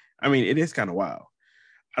 and I mean it is kind of wild.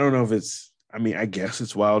 I don't know if it's. I mean, I guess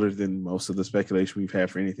it's wilder than most of the speculation we've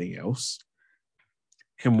had for anything else.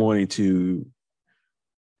 Him wanting to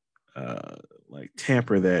uh like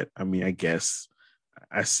tamper that. I mean, I guess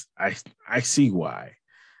I I I see why.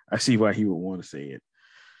 I see why he would want to say it,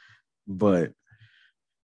 but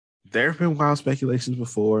there have been wild speculations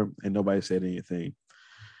before, and nobody said anything.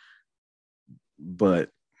 But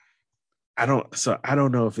I don't. So I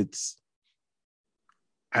don't know if it's.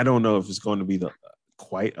 I don't know if it's going to be the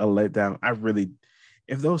quite a letdown. I really,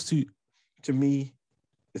 if those two, to me,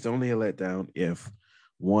 it's only a letdown if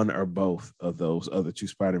one or both of those other two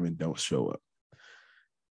Spider-Men don't show up.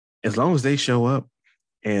 As long as they show up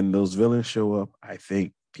and those villains show up, I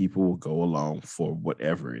think people will go along for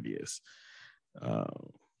whatever it is.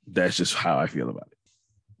 That's just how I feel about it.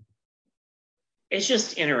 It's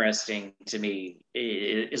just interesting to me,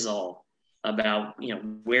 is all about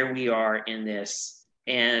where we are in this.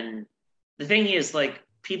 And the thing is, like,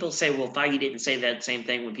 people say, well, Feige didn't say that same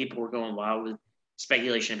thing when people were going wild with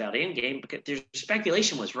speculation about Endgame, because their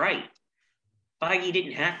speculation was right. Feige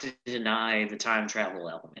didn't have to deny the time travel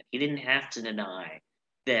element. He didn't have to deny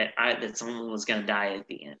that someone was going to die at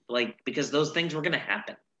the end, like, because those things were going to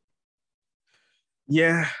happen.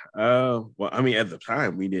 Yeah. Well, I mean, at the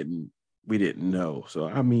time we didn't know. So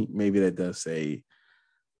I mean, maybe that does say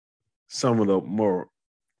some of the more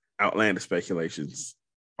outlandish speculations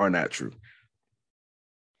are not true.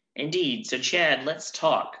 Indeed. So, Chad, let's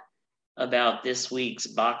talk about this week's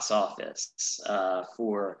box office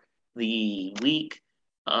for the week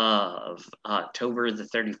of October the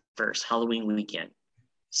 31st, Halloween weekend.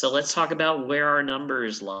 So, let's talk about where our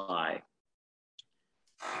numbers lie.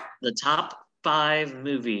 The top five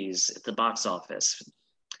movies at the box office: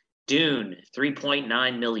 Dune,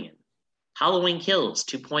 3.9 million. Halloween Kills,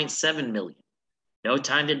 2.7 million. No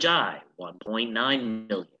Time to Die, 1.9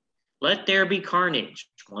 million. Let There Be Carnage,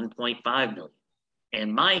 1.5 million.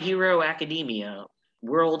 And My Hero Academia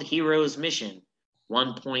World Heroes Mission,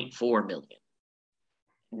 1.4 million.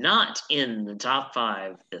 Not in the top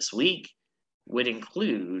five this week would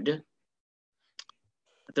include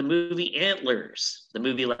the movie Antlers, the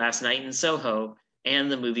movie Last Night in Soho, and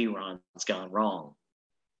the movie Ron's Gone Wrong.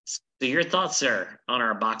 So, your thoughts, sir, on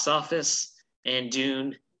our box office and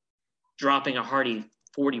Dune dropping a hearty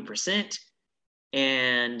 40%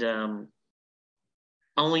 and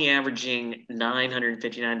only averaging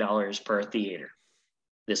 $959 per theater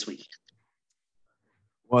this week.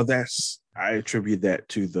 Well, I attribute that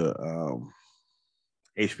to the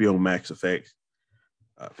HBO Max effect.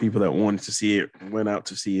 People that wanted to see it went out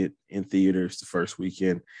to see it in theaters the first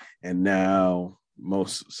weekend, and now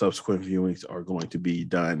most subsequent viewings are going to be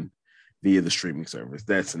done via the streaming service.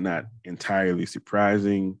 That's not entirely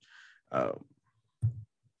surprising. Uh,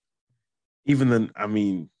 even then, I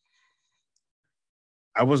mean,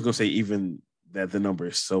 I was going to say even that the number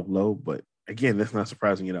is so low, but again, that's not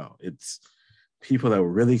surprising at all. It's people that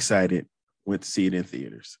were really excited went to see it in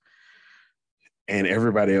theaters, and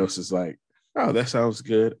everybody else is like, "Oh, that sounds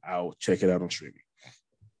good. I'll check it out on streaming."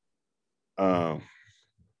 Um,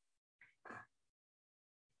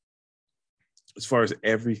 as far as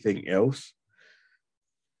everything else,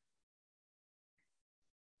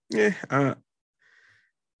 yeah.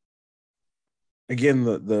 Again,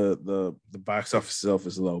 the box office itself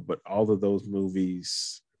is low, but all of those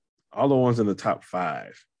movies, all the ones in the top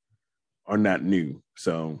five, are not new.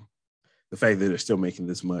 So the fact that they're still making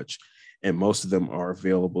this much, and most of them are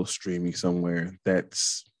available streaming somewhere,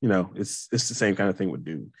 that's, it's the same kind of thing with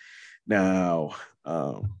Dune. Now,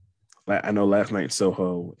 I know Last Night in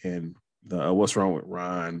Soho and the What's Wrong with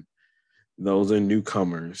Ron, those are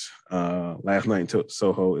newcomers. Last Night in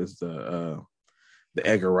Soho is the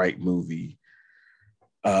Edgar Wright movie.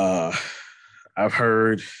 Uh, I've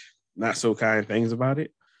heard not so kind things about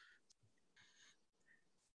it.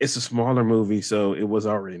 It's a smaller movie, so it was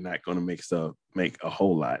already not going to make a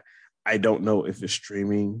whole lot. I don't know if it's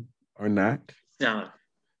streaming or not. No,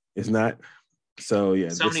 it's not. So yeah,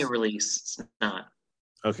 Sony release. It's not.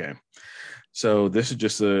 Okay. So this is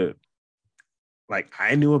just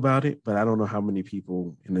I knew about it, but I don't know how many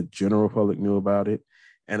people in the general public knew about it,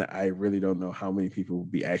 and I really don't know how many people will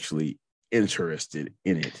be actually interested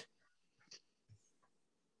in it.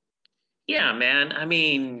 Yeah, man. I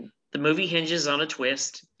mean, the movie hinges on a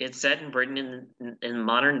twist. It's set in Britain in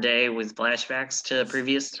modern day with flashbacks to a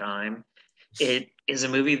previous time. It is a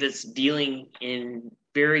movie that's dealing in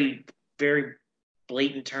very, very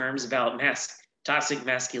blatant terms about toxic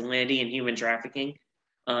masculinity and human trafficking.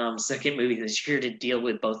 Second movie this year to deal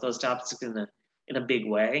with both those topics in a big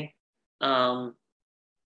way. Um,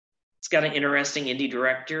 it's got an interesting indie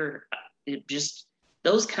director. It just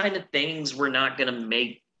those kind of things were not going to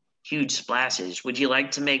make huge splashes. Would you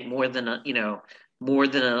like to make more than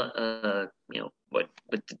what the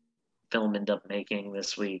film end up making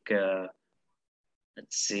this week?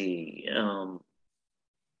 Let's see.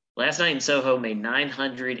 Last Night in Soho made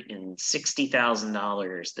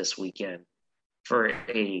 $960,000 this weekend for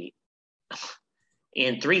a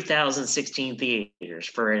in 3,016 theaters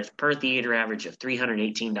for a per theater average of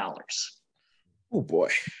 $318. Oh boy.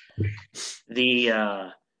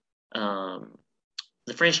 The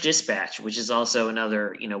the French Dispatch, which is also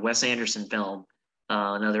another Wes Anderson film,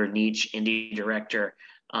 another niche indie director,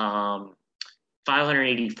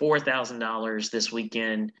 $584,000 this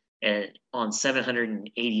weekend on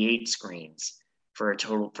 788 screens for a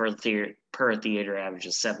total per theater average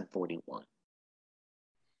of 741.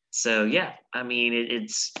 So yeah, I mean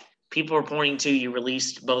it's people are pointing to you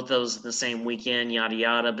released both those in the same weekend, yada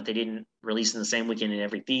yada, but they didn't release in the same weekend in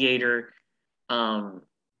every theater. Um,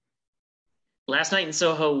 Last Night in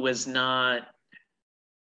Soho was not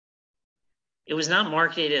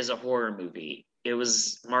marketed as a horror movie. It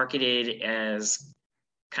was marketed as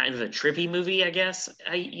kind of a trippy movie, I guess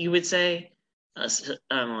you would say.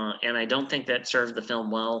 And I don't think that served the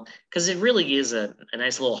film well because it really is a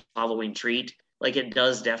nice little Halloween treat. Like it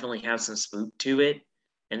does definitely have some spook to it,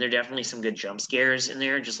 and there are definitely some good jump scares in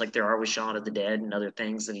there, just like there are with Shaun of the Dead and other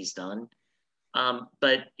things that he's done.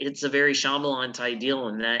 But it's a very Shyamalan type deal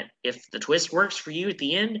in that if the twist works for you at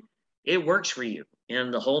the end, it works for you,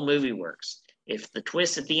 and the whole movie works. If the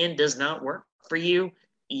twist at the end does not work for you,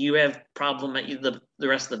 you have problem. The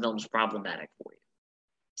rest of the film is problematic for you.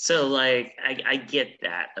 So like I get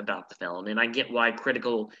that about the film, and I get why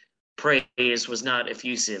critical praise was not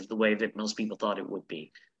effusive the way that most people thought it would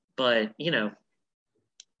be. But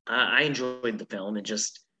I enjoyed the film and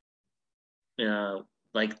just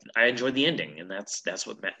like I enjoyed the ending, and that's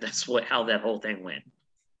what how that whole thing went.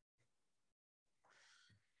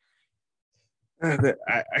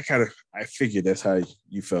 I figured that's how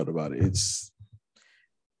you felt about it. It's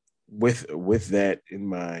with that in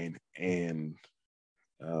mind, and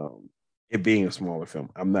it being a smaller film,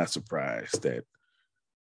 I'm surprised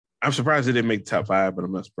it didn't make the top five, but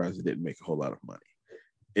I'm not surprised it didn't make a whole lot of money.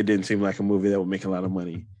 It didn't seem like a movie that would make a lot of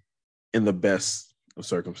money in the best of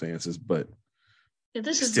circumstances, but Yeah,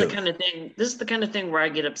 this is the kind of thing. This is the kind of thing where I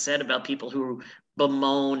get upset about people who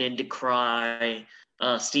bemoan and decry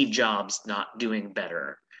Steve Jobs not doing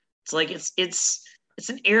better. It's like it's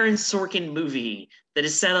an Aaron Sorkin movie that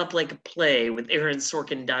is set up like a play with Aaron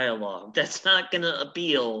Sorkin dialogue. That's not going to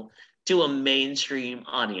appeal to a mainstream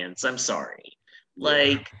audience. I'm sorry. yeah.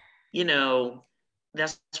 Like, you know,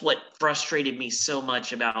 that's what frustrated me so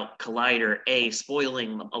much about Collider. A,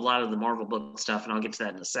 spoiling a lot of the Marvel book stuff, and I'll get to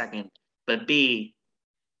that in a second. But B,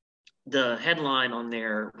 the headline on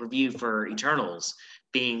their review for Eternals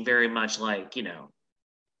being very much like,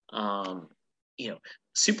 um,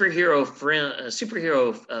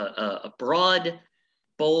 a broad,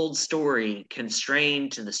 bold story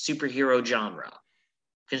constrained to the superhero genre,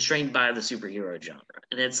 constrained by the superhero genre.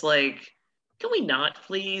 And it's like, can we not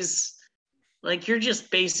please? Like, you're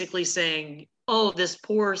just basically saying, oh, this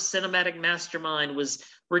poor cinematic mastermind was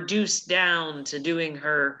reduced down to doing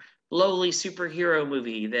her lowly superhero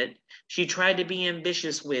movie that she tried to be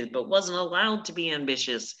ambitious with, but wasn't allowed to be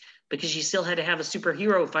ambitious because she still had to have a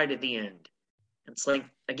superhero fight at the end. It's like,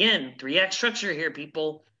 again, 3 act structure here,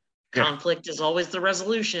 people. Yeah. Conflict is always the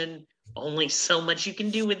resolution. Only so much you can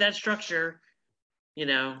do with that structure, you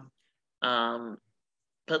know. Um,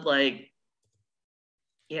 but like,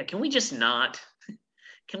 yeah, can we just not?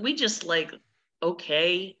 Can we just like,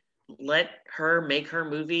 okay, let her make her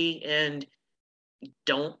movie and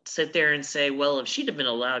don't sit there and say, well, if she'd have been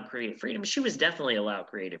allowed creative freedom, she was definitely allowed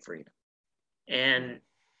creative freedom. And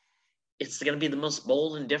it's going to be the most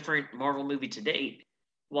bold and different Marvel movie to date.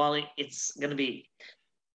 While it's going to be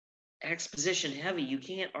exposition heavy, you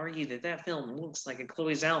can't argue that that film looks like a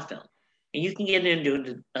Chloe Zhao film. And you can get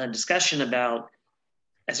into a discussion about,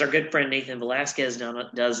 as our good friend Nathan Velasquez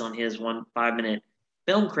does on his 5 minute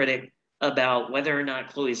film critic, about whether or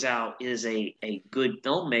not Chloe Zhao is a good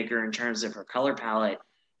filmmaker in terms of her color palette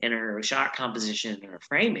and her shot composition and her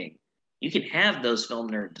framing. You can have those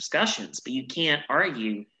film nerd discussions, but you can't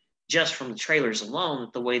argue just from the trailers alone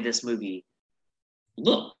that the way this movie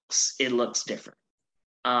looks, it looks different.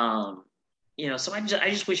 Um, so I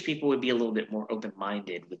just wish people would be a little bit more open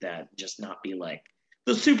minded with that, and just not be like,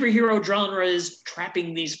 the superhero genre is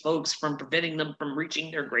trapping these folks from preventing them from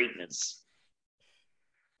reaching their greatness.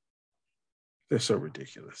 They're so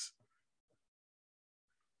ridiculous.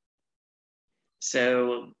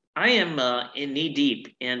 So I am in knee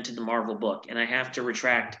deep into the Marvel book, and I have to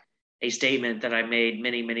retract a statement that I made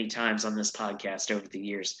many, many times on this podcast over the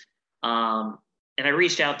years. And I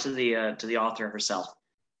reached out to the author herself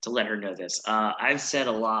to let her know this. I've said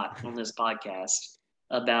a lot on this podcast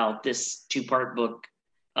about this 2 part book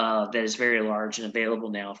that is very large and available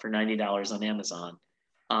now for $90 on Amazon.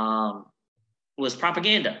 Was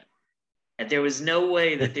propaganda. That there was no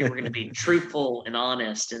way that they were going to be truthful and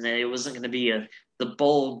honest, and that it wasn't going to be the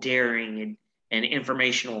bold, daring, and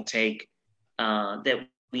informational take that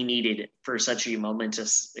we needed for such a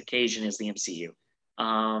momentous occasion as the MCU.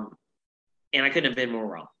 And I couldn't have been more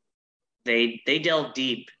wrong. They delve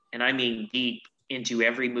deep, and I mean deep, into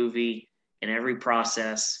every movie and every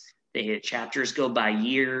process. They hit chapters go by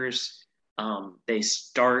years. They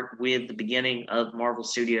start with the beginning of Marvel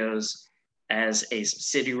Studios as a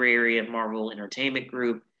subsidiary of Marvel Entertainment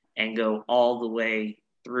Group and go all the way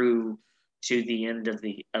through to the end of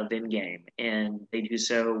Endgame. And they do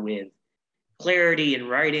so with clarity in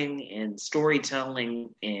writing and storytelling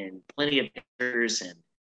and plenty of pictures and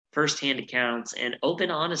firsthand accounts and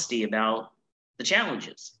open honesty about the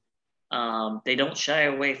challenges. They don't shy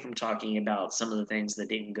away from talking about some of the things that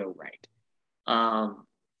didn't go right. Um,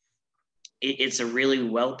 it's a really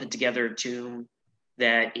well put together tome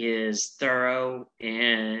that is thorough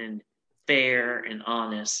and fair and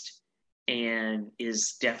honest, and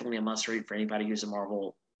is definitely a must read for anybody who's a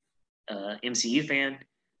Marvel MCU fan,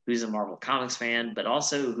 who's a Marvel Comics fan, but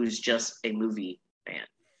also who's just a movie fan.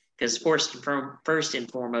 Because first and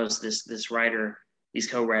foremost, this writer, these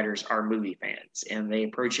co-writers are movie fans, and they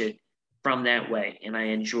approach it from that way. And I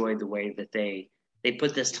enjoy the way that they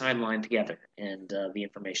put this timeline together and the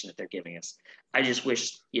information that they're giving us. I just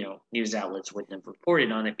wish news outlets wouldn't have reported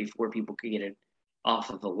on it before people could get it off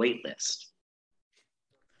of a wait list.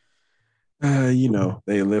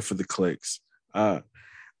 They live for the clicks. I'm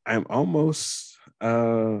almost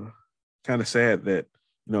kind of sad that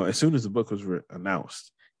as soon as the book was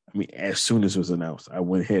announced, I mean, as soon as it was announced, I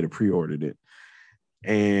went ahead and pre-ordered it,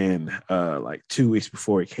 and like 2 weeks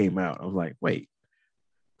before it came out, I was like, wait,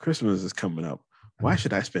 Christmas is coming up. Why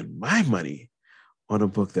should I spend my money on a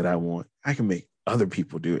book that I want? I can make other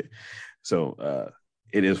people do it. So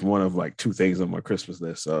it is one of like 2 things on my Christmas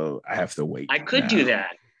list. So I have to wait. I could do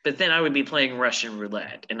that, but then I would be playing Russian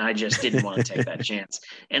roulette, and I just didn't want to take that chance.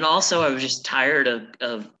 And also, I was just tired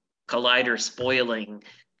of Collider spoiling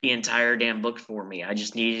the entire damn book for me. I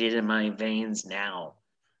just needed it in my veins now.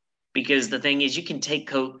 Because the thing is, you can take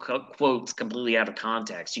quotes completely out of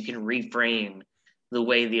context. You can reframe the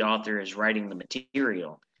way the author is writing the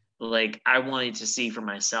material. Like, I wanted to see for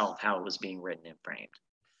myself how it was being written and framed.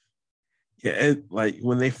 Yeah, like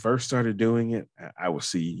when they first started doing it, I would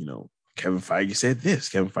see, Kevin Feige said this,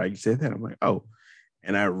 Kevin Feige said that. I'm like, oh,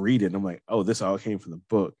 and I read it, and I'm like, oh, this all came from the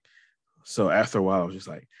book. So after a while, I was just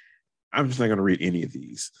like, I'm just not going to read any of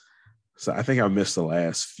these. So I think I missed the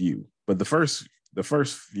last few, but the first The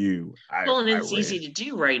first few Well, and I it's read. easy to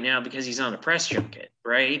do right now because he's on a press junket,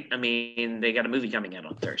 right? I mean, they got a movie coming out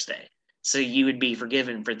on Thursday. So you would be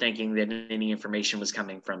forgiven for thinking that any information was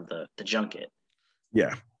coming from the junket.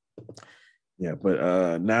 Yeah. Yeah.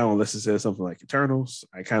 But now unless it says something like Eternals,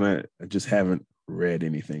 I kind of just haven't read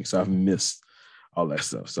anything. So I've missed all that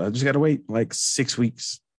stuff. So I just gotta wait like 6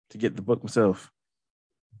 weeks to get the book myself.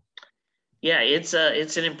 Yeah, it's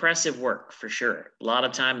an impressive work for sure. A lot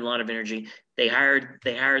of time, a lot of energy. They hired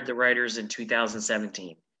the writers in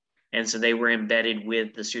 2017, and so they were embedded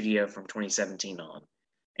with the studio from 2017 on,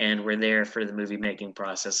 and were there for the movie making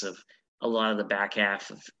process of a lot of the back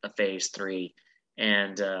half of Phase Three.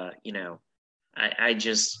 And I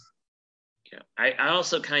just I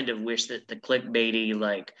also kind of wish that the clickbaity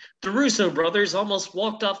like the Russo brothers almost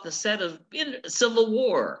walked off the set of Civil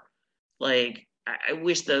War. Like I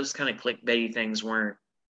wish those kind of clickbaity things weren't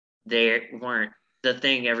the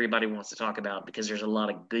thing everybody wants to talk about because there's a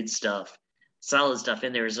lot of good stuff, solid stuff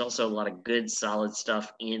in there. There's also a lot of good, solid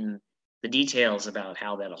stuff in the details about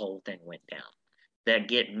how that whole thing went down that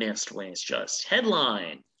get missed when it's just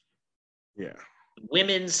headline. Yeah.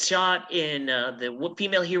 Women's shot in the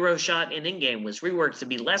female hero shot in Endgame was reworked to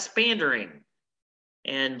be less pandering.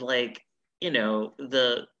 And like,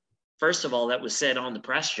 the first of all, that was said on the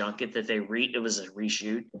press junket that it was a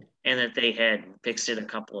reshoot and that they had fixed it a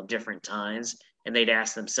couple of different times and they'd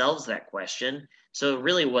asked themselves that question. So it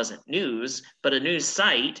really wasn't news, but a news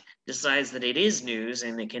site decides that it is news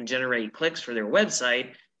and it can generate clicks for their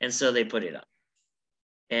website, and so they put it up.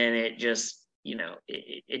 And it just,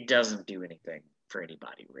 it doesn't do anything for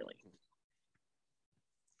anybody really.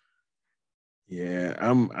 Yeah,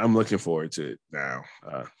 I'm looking forward to it now,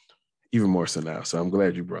 even more so now. So I'm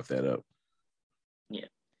glad you brought that up. Yeah.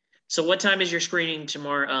 So what time is your screening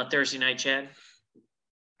tomorrow, Thursday night, Chad?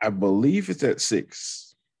 I believe it's at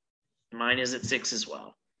 6. Mine is at 6 as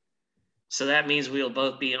well. So that means we'll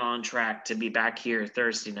both be on track to be back here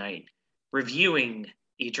Thursday night reviewing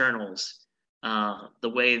Eternals the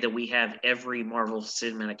way that we have every Marvel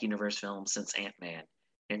Cinematic Universe film since Ant-Man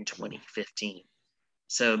in 2015.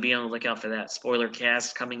 So be on the lookout for that spoiler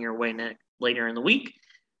cast coming your way later in the week.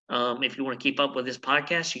 If you want to keep up with this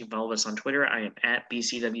podcast, you can follow us on Twitter. I am at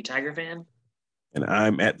BCW Tiger Fan. And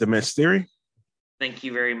I'm at the Mets Theory. Thank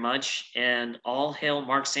you very much. And all hail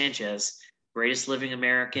Mark Sanchez, greatest living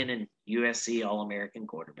American and USC All American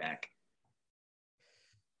quarterback.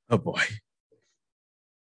 Oh, boy.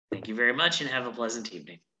 Thank you very much and have a pleasant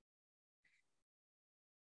evening.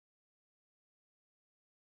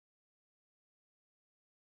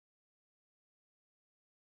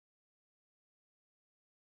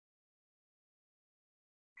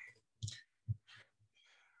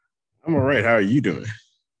 I'm all right. How are you doing?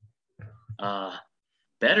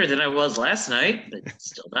 Better than I was last night, but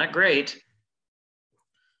still not great.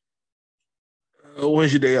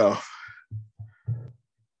 When's your day off?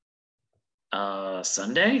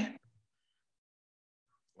 Sunday?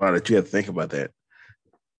 Wow, that you had to think about that.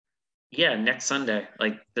 Yeah, next Sunday,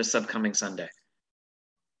 like this upcoming Sunday.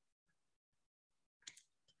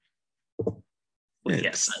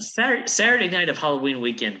 Yes, Saturday night of Halloween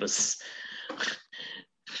weekend was.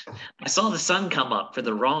 I saw the sun come up for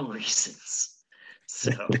the wrong reasons.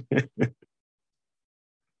 So,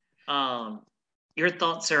 your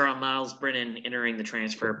thoughts, sir, on Miles Brennan entering the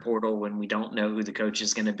transfer portal when we don't know who the coach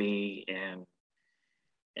is going to be and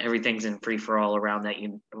everything's in free for all around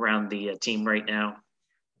the team right now?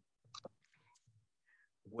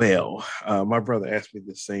 Well, my brother asked me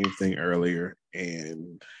the same thing earlier,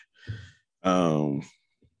 and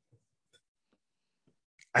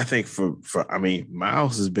I think I mean,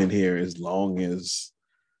 Miles has been here as long as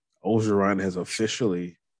Ogeron has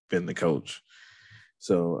officially been the coach.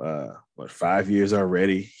 So, 5 years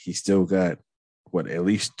already? He still got at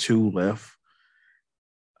least 2 left.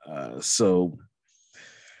 So,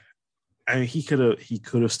 I mean, he could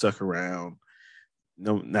have stuck around,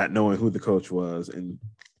 not knowing who the coach was, and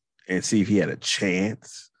see if he had a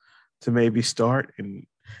chance to maybe start. And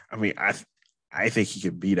I mean, I think he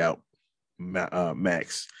could beat out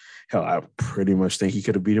Max. Hell, I pretty much think he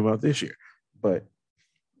could have beat him out this year, but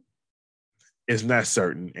it's not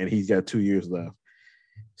certain. And he's got 2 years left.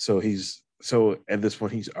 So at this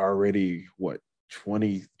point, he's already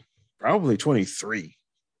 20, probably 23.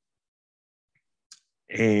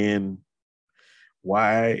 And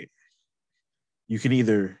why you can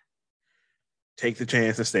either take the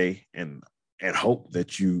chance to stay and hope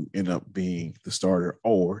that you end up being the starter,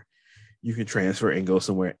 or you can transfer and go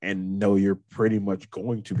somewhere and know you're pretty much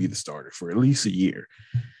going to be the starter for at least a year.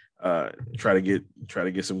 Try to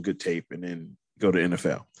get some good tape and then go to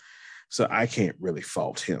NFL. So I can't really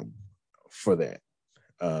fault him for that.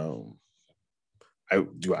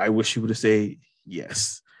 I wish he would have said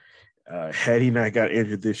yes. Had he not got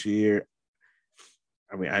injured this year,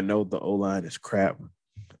 I mean, I know the O-line is crap,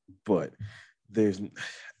 but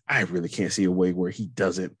I really can't see a way where he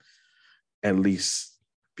doesn't at least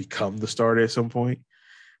become the starter at some point.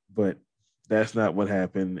 But that's not what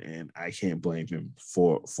happened, and I can't blame him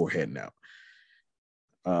for heading out.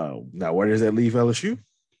 Now, where does that leave LSU?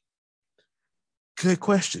 Good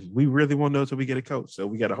question. We really won't know until we get a coach. So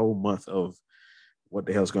we got a whole month of what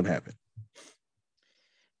the hell's going to happen.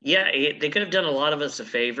 Yeah, they could have done a lot of us a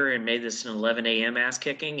favor and made this an 11 a.m. ass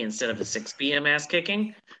kicking instead of a 6 p.m. ass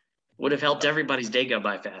kicking. Would have helped everybody's day go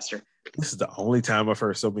by faster. This is the only time I've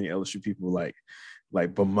heard so many LSU people like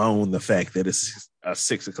bemoan the fact that it's a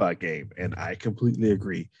 6 o'clock game, and I completely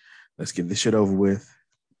agree. Let's get this shit over with.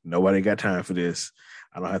 Nobody got time for this.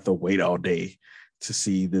 I don't have to wait all day to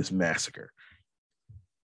see this massacre.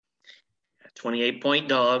 28-point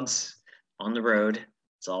dogs on the road.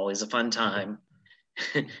 It's always a fun time.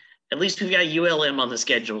 At least we've got ULM on the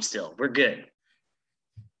schedule still. We're good.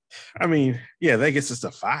 I mean, yeah, that gets us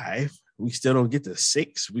to 5. We still don't get to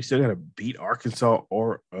 6. We still got to beat Arkansas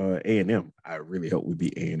or A&M. I really hope we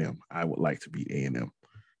beat A&M. I would like to beat A&M.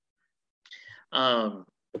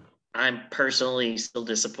 I'm personally still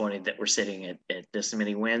disappointed that we're sitting at this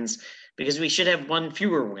many wins because we should have one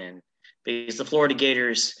fewer win because the Florida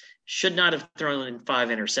Gators should not have thrown in 5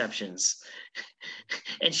 interceptions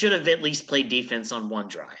and should have at least played defense on one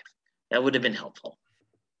drive. That would have been helpful.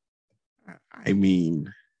 I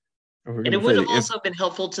mean, and it would have also been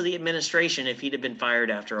helpful to the administration if he'd have been fired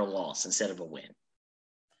after a loss instead of a win.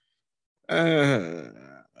 I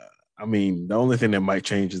mean, the only thing that might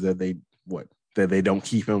change is that they don't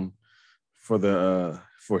keep him for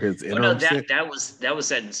his interim. That was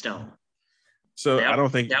set in stone. So I don't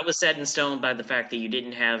think that was set in stone by the fact that you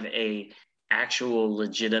didn't have a actual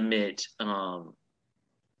legitimate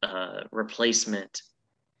replacement,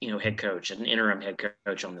 head coach, an interim head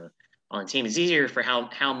coach on the team. It's easier for Hal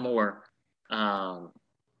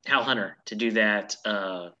Hunter to do that,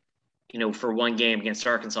 for one game against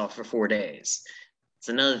Arkansas for 4 days. It's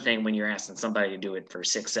another thing when you're asking somebody to do it for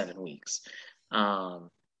 6-7 weeks. And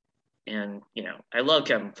I love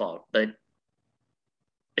Kevin Falk, but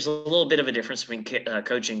there's a little bit of a difference between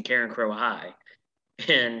coaching Karen Crow High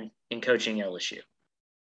and coaching LSU.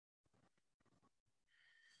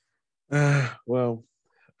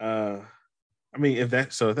 I mean, if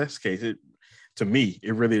that's the case, to me,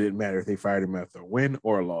 it really didn't matter if they fired him after a win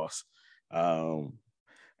or a loss. I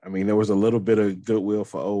mean, there was a little bit of goodwill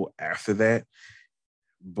for O after that,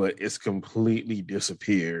 but it's completely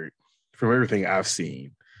disappeared from everything I've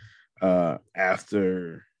seen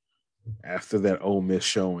after that Ole Miss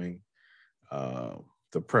showing.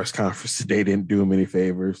 The press conference today didn't do him any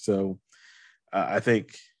favors. So I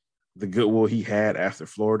think the goodwill he had after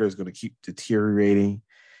Florida is going to keep deteriorating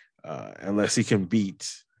unless he can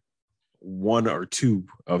beat 1 or 2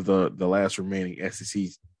 of the last remaining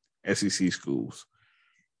SEC schools.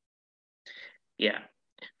 Yeah.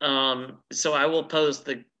 So I will pose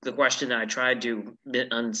the question that I tried to, the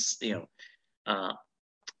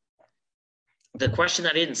question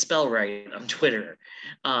I didn't spell right on Twitter.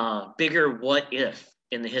 Bigger what if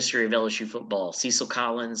in the history of LSU football, Cecil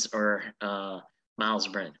Collins or Miles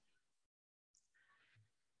Brennan?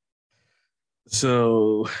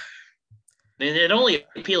 So, and it only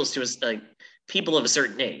appeals to us like people of a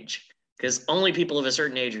certain age, because only people of a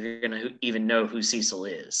certain age are going to even know who Cecil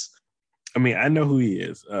is. I mean, I know who he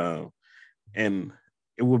is, and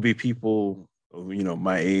it will be people,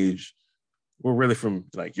 my age. We're really from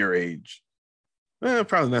like your age.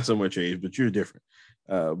 Probably not so much age, but you're different.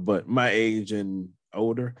 But my age and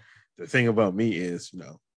older. The thing about me is,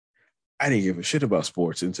 I didn't give a shit about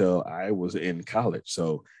sports until I was in college.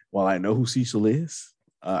 So while I know who Cecil is,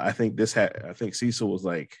 I think Cecil was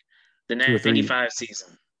like the 95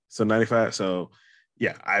 season. So 95. So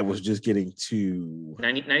yeah, I was just getting to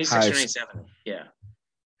 96 or 97. Yeah.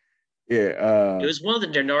 Yeah. It was one of the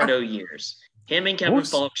Donardo years. Him and Kevin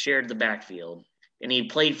Falk shared the backfield, and he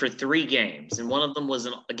played for 3 games. And one of them was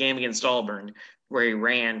a game against Auburn where he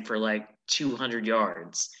ran for like 200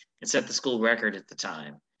 yards and set the school record at the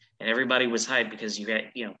time. And everybody was hyped because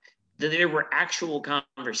there were actual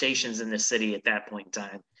conversations in this city at that point in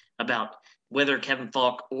time about whether Kevin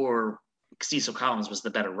Falk or Cecil Collins was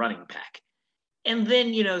the better running back. And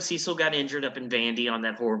then, Cecil got injured up in Vandy on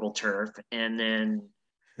that horrible turf and then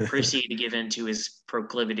proceeded to give in to his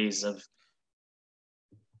proclivities of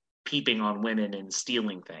peeping on women and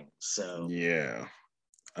stealing things. So yeah.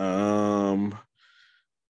 I'm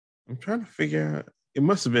trying to figure out. It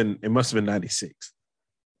must have been 96.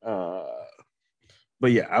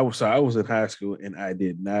 But yeah, I was in high school and I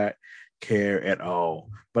did not care at all.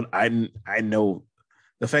 But I know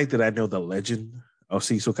the fact that I know the legend of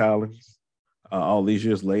Cecil Collins all these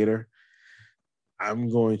years later.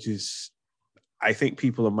 I'm going to. I think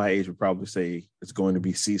people of my age would probably say it's going to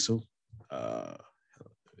be Cecil, uh,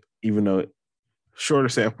 even though shorter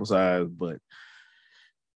sample size. But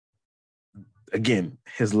again,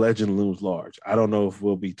 his legend looms large. I don't know if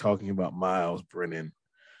we'll be talking about Miles Brennan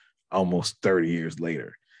almost 30 years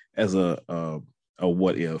later as a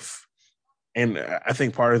what if. And I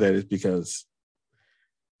think part of that is because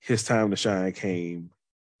his time to shine came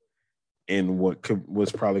in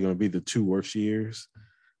was probably going to be the two worst years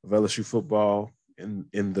of LSU football in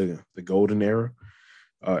the golden era.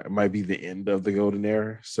 It might be the end of the golden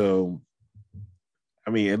era. So,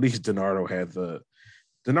 I mean, at least Donardo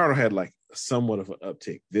had like somewhat of an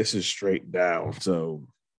uptick. This is straight down. So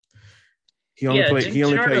Yeah, he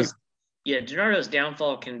only played. DiNardo's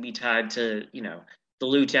downfall can be tied to, the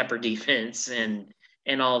Lou Tepper defense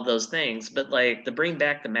and all of those things. But like the bring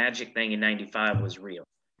back the magic thing in '95 was real.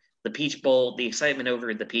 The Peach Bowl, the excitement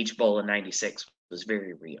over the Peach Bowl in '96 was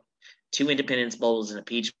very real. Two Independence Bowls and a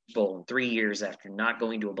Peach Bowl in 3 years after not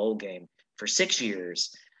going to a bowl game for 6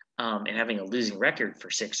 years, and having a losing record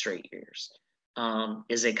for 6 straight years,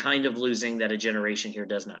 is a kind of losing that a generation here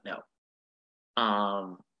does not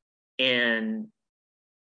know. And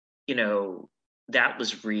you know, that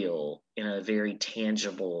was real in a very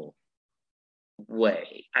tangible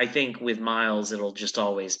way. I think with Miles, it'll just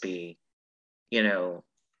always be, you know,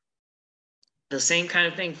 the same kind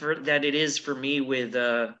of thing for that it is for me with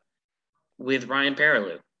Ryan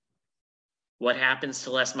Paralleau. What happens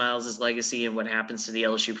to Les Miles' legacy and what happens to the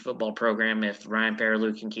LSU football program if Ryan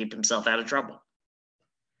Paralleau can keep himself out of trouble?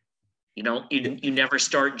 You never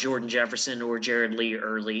start Jordan Jefferson or Jared Lee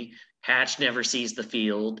early. Hatch never sees the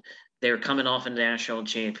field. They're coming off a national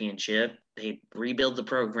championship. They rebuild the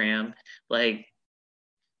program. Like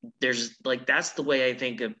that's the way I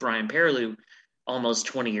think of Brian Paralleau almost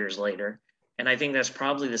 20 years later. And I think that's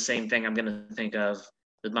probably the same thing I'm going to think of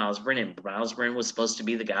with Miles Brennan. Miles Brennan was supposed to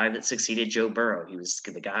be the guy that succeeded Joe Burrow. He was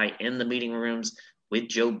the guy in the meeting rooms with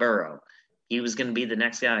Joe Burrow. He was going to be the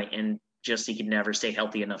next guy, and just he could never stay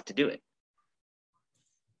healthy enough to do it.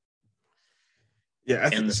 Yeah, I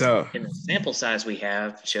And think so. the sample size we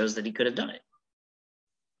have shows that he could have done it.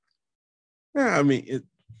 Yeah, I mean,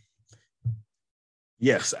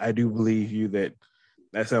 yes, I do believe you that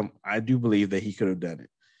I do believe that he could have done it.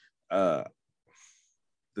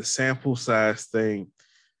 The sample size thing,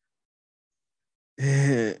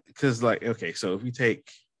 because like, okay, so if we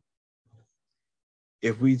take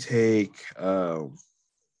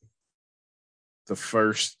the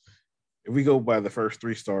first, if we go by the first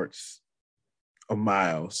three starts of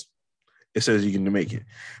Miles, it says you can make it.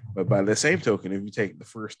 But by the same token, if you take the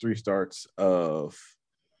first three starts uh,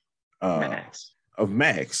 Max. of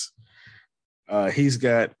Max, he's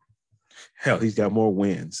got more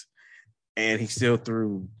wins, and he still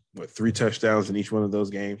threw three touchdowns in each one of those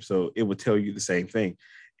games. So it would tell you the same thing.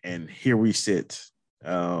 And here we sit,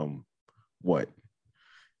 what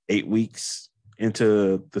 8 weeks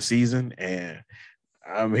into the season, and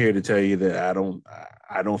I'm here to tell you that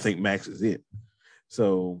I don't think Max is it.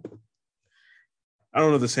 So I don't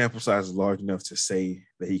know if the sample size is large enough to say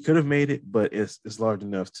that he could have made it, but it's large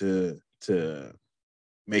enough to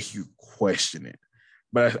make you question it.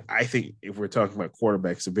 But I think if we're talking about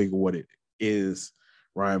quarterbacks, the bigger what it is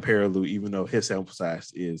Ryan Paralleau, even though his sample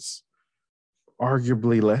size is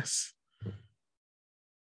arguably less.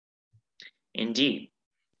 Indeed.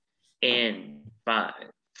 In 5,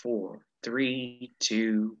 4, 3,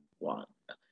 2, 1.